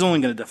 and he's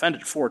only going to defend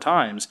it 4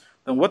 times,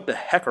 then what the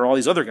heck are all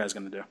these other guys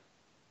going to do?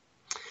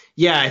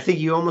 Yeah, I think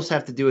you almost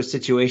have to do a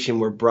situation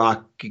where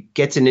Brock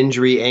gets an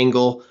injury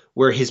angle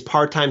where his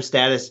part-time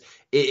status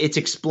it's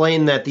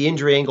explained that the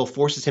injury angle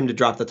forces him to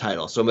drop the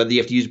title. So whether you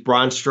have to use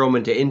Braun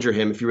Strowman to injure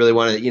him, if you really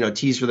want to,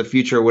 tease for the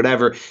future or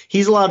whatever,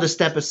 he's allowed to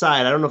step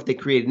aside. I don't know if they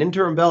create an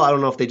interim belt. I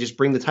don't know if they just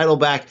bring the title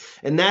back.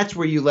 And that's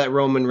where you let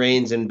Roman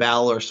Reigns and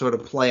Balor sort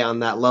of play on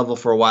that level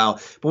for a while.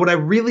 But what I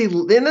really,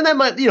 and then that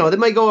might, they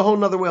might go a whole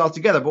nother way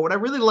altogether. But what I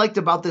really liked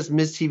about this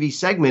Miz TV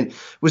segment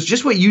was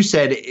just what you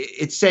said.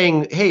 It's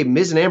saying, hey,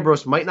 Miz and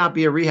Ambrose might not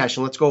be a rehash,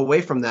 and let's go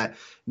away from that.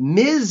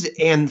 Miz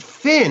and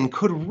Finn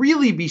could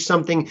really be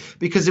something,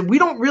 because we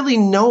don't really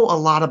know a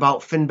lot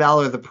about Finn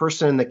Balor, the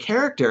person and the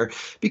character,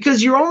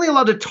 because you're only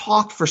allowed to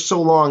talk for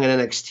so long in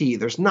NXT.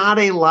 There's not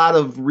a lot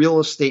of real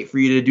estate for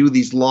you to do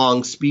these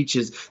long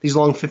speeches, these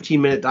long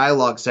 15-minute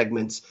dialogue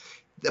segments.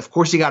 Of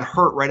course, he got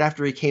hurt right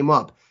after he came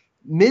up.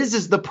 Miz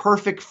is the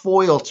perfect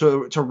foil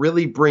to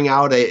really bring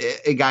out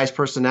a guy's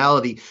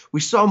personality. We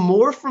saw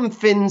more from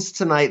Finn's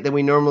tonight than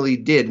we normally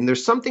did. And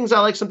there's some things I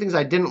like, some things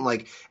I didn't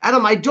like.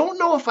 Adam, I don't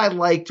know if I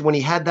liked when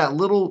he had that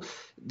little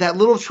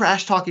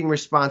trash talking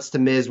response to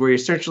Miz, where he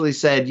essentially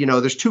said,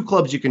 there's two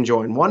clubs you can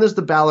join. One is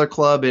the Balor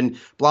Club and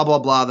blah, blah,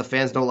 blah. The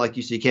fans don't like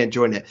you, so you can't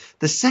join it.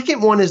 The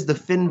second one is the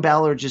Finn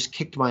Balor just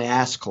kicked my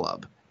ass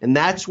club. And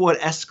that's what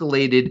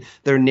escalated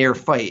their near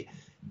fight.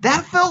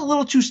 That felt a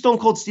little too Stone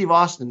Cold Steve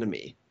Austin to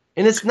me.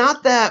 And it's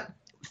not that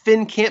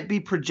Finn can't be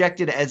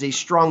projected as a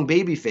strong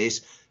babyface,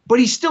 but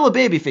he's still a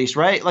babyface,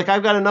 right? Like,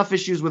 I've got enough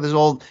issues with his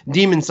old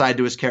demon side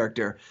to his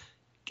character.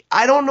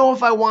 I don't know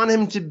if I want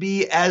him to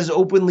be as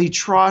openly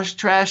trash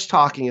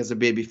talking as a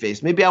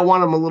babyface. Maybe I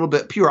want him a little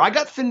bit pure. I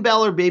got Finn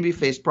Balor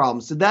babyface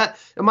problems.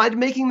 Am I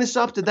making this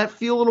up? Did that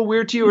feel a little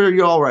weird to you, or are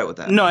you all right with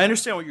that? No, I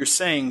understand what you're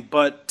saying,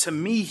 but to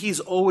me,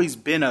 he's always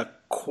been a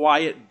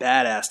quiet,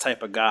 badass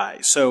type of guy.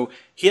 So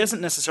he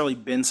hasn't necessarily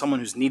been someone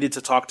who's needed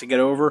to talk to get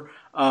over,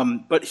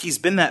 but he's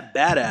been that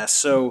badass.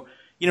 So,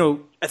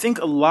 I think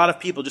a lot of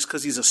people, just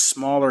because he's a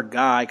smaller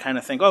guy, kind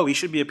of think, oh, he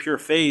should be a pure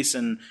face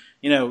and,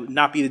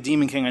 not be the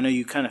Demon King. I know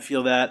you kind of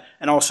feel that.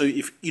 And also,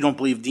 if you don't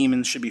believe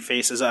demons should be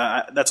faces,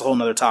 that's a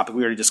whole other topic.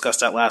 We already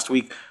discussed that last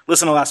week.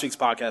 Listen to last week's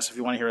podcast if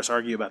you want to hear us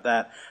argue about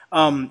that.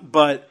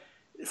 But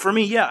for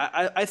me,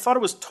 I thought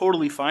it was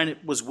totally fine.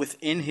 It was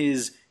within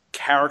his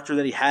character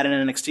that he had in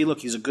NXT. Look,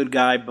 he's a good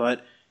guy,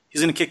 but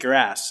he's going to kick your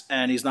ass,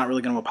 and he's not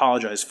really going to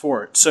apologize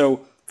for it.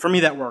 So for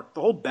me, that worked.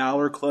 The whole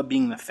Balor Club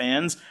being the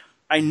fans,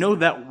 I know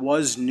that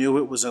was new.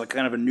 It was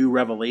kind of a new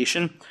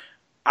revelation.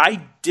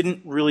 I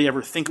didn't really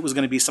ever think it was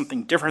going to be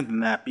something different than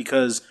that,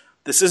 because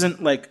this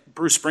isn't like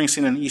Bruce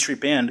Springsteen and the E Street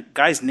Band.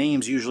 Guys'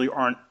 names usually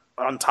aren't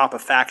on top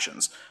of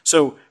factions.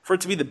 So for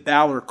it to be the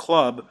Balor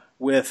Club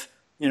with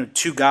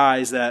two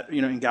guys that,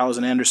 in Gallows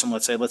and Anderson,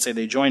 let's say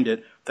they joined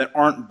it, that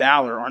aren't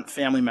Balor, aren't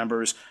family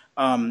members,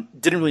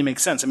 didn't really make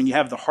sense. I mean, you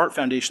have the Hart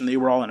Foundation, they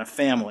were all in a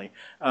family.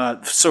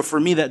 So for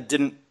me, that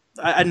didn't,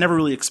 I never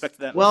really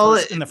expected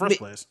that in the first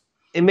place.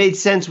 It made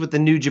sense with the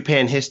New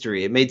Japan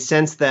history. It made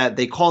sense that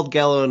they called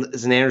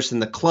Gallows and Anderson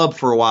the Club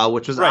for a while,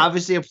 which was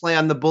obviously a play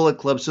on the Bullet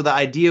Club. So the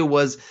idea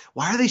was,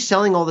 why are they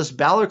selling all this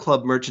Balor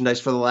Club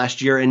merchandise for the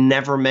last year and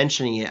never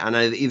mentioning it on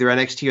either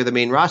NXT or the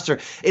main roster?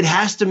 It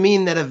has to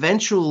mean that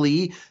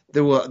eventually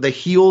the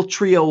heel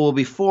trio will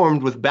be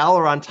formed with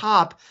Balor on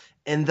top,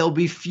 and they'll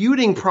be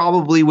feuding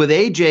probably with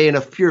AJ in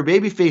a pure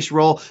babyface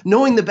role,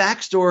 knowing the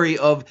backstory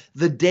of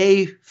the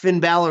day Finn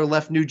Balor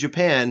left New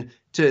Japan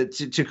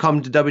to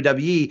come to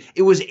WWE.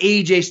 It was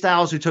AJ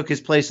Styles who took his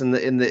place in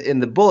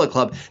the Bullet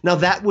Club. Now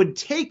that would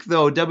take,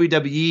 though,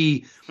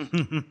 WWE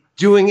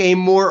doing a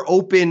more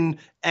open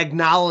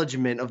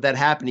acknowledgement of that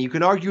happening. You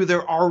can argue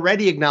they're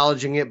already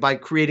acknowledging it by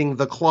creating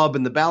the club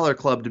and the Balor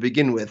Club to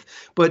begin with.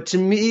 But to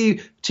me,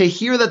 to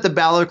hear that the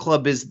Balor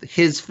Club is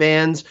his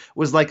fans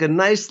was like a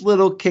nice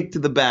little kick to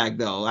the bag,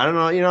 though. I don't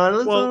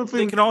know, Well,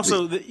 they can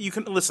also,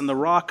 listen, The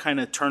Rock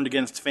kind of turned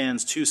against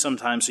fans too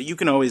sometimes, so you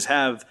can always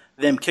have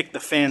them kick the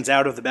fans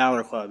out of the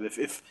Balor Club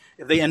if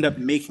they end up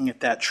making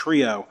it that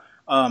trio.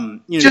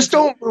 Just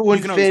don't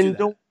ruin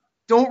Finn.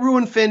 Don't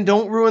ruin Finn.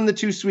 Don't ruin the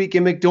Too Sweet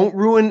gimmick. Don't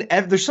ruin.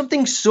 There's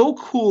something so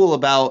cool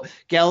about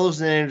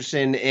Gallows and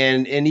Anderson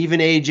and even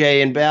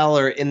AJ and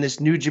Balor in this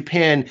New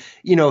Japan,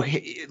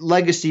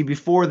 legacy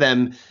before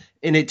them.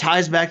 And it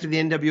ties back to the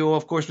NWO,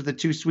 of course, with the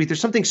Too Sweet.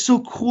 There's something so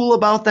cool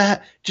about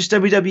that. Just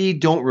WWE,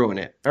 don't ruin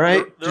it. All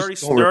right? They're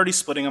already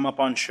splitting them up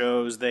on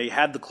shows. They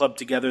had the club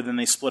together, then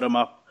they split them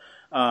up.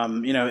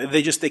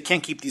 They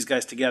can't keep these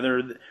guys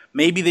together.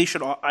 Maybe they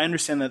should. I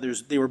understand that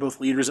they were both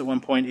leaders at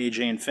one point,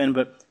 AJ and Finn,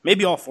 but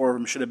maybe all four of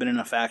them should have been in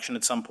a faction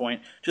at some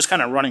point. Just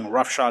kind of running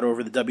roughshod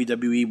over the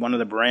WWE, one of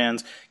the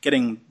brands,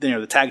 getting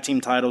the tag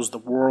team titles, the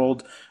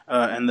world,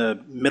 and the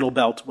middle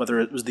belt, whether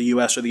it was the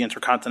US or the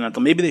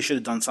Intercontinental. Maybe they should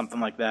have done something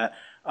like that.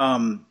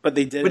 But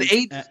they did.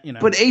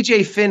 But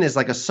AJ Finn is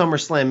like a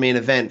SummerSlam main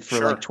event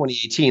for like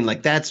 2018.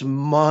 Like, that's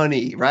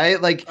money,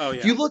 right? Like,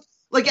 if you look.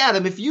 Like,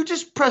 Adam, if you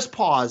just press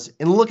pause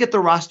and look at the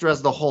roster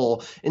as the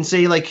whole and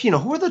say, like,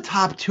 who are the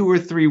top 2 or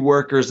 3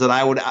 workers that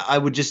I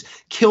would just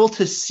kill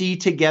to see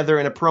together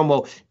in a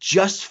promo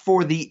just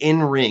for the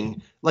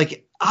in-ring?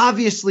 Like,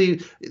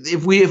 obviously,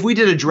 if we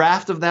did a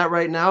draft of that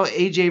right now,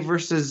 AJ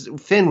versus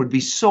Finn would be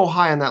so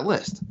high on that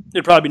list.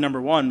 It'd probably be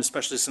number 1,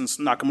 especially since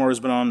Nakamura's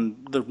been on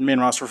the main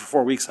roster for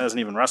 4 weeks, hasn't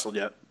even wrestled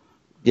yet.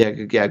 Yeah,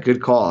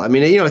 good call. I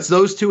mean, it's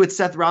those two. It's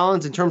Seth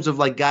Rollins in terms of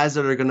like guys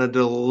that are going to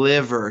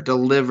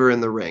deliver in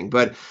the ring.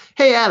 But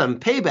hey, Adam,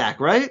 Payback,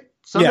 right?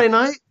 Sunday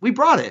night, we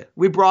brought it.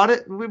 We brought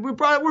it.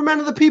 We're men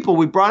of the people.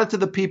 We brought it to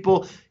the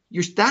people.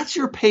 That's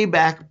your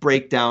Payback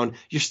breakdown.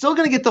 You're still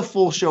going to get the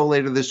full show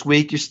later this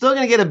week. You're still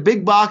going to get a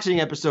big boxing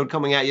episode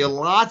coming at you.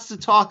 Lots to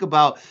talk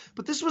about.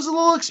 But this was a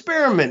little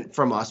experiment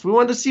from us. We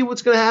wanted to see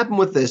what's going to happen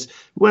with this.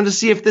 We wanted to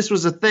see if this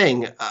was a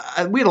thing.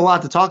 We had a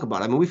lot to talk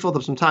about. I mean, we filled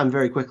up some time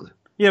very quickly.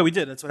 Yeah, we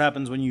did. That's what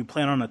happens when you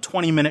plan on a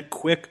 20-minute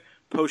quick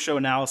post-show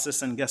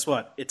analysis, and guess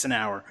what? It's an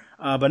hour.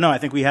 But no, I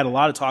think we had a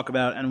lot to talk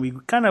about, and we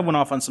kind of went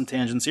off on some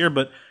tangents here,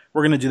 but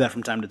we're going to do that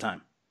from time to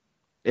time.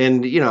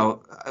 And,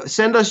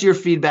 send us your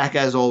feedback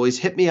as always.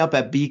 Hit me up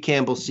at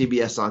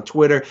bcampbellcbs on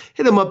Twitter.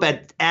 Hit him up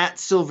at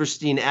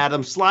Silverstein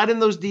Adam. Slide in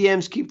those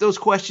DMs. Keep those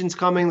questions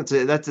coming.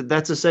 That's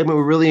a segment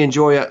we really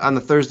enjoy on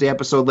the Thursday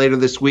episode later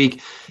this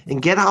week. And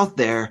get out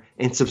there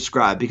and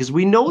subscribe, because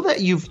we know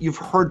that you've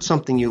heard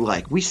something you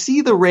like. We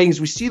see the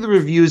ratings. We see the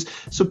reviews.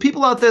 So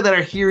people out there that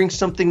are hearing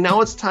something,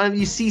 now it's time.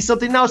 You see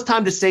something, now it's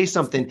time to say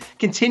something.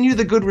 Continue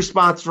the good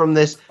response from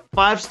this.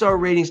 5-star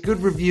ratings,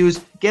 good reviews.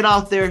 Get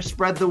out there,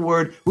 spread the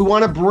word. We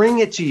want to bring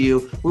it to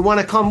you. We want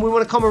to come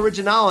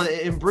original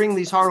and bring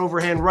these hard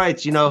overhand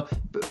rights.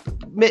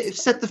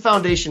 Set the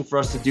foundation for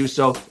us to do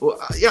so.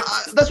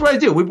 That's what I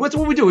do. What's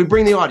what we do? We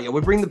bring the audio.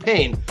 We bring the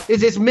pain.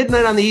 It's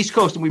midnight on the East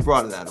Coast, and we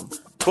brought it at them.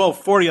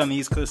 12:40 on the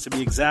East Coast to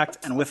be exact.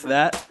 And with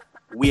that,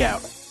 we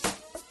out.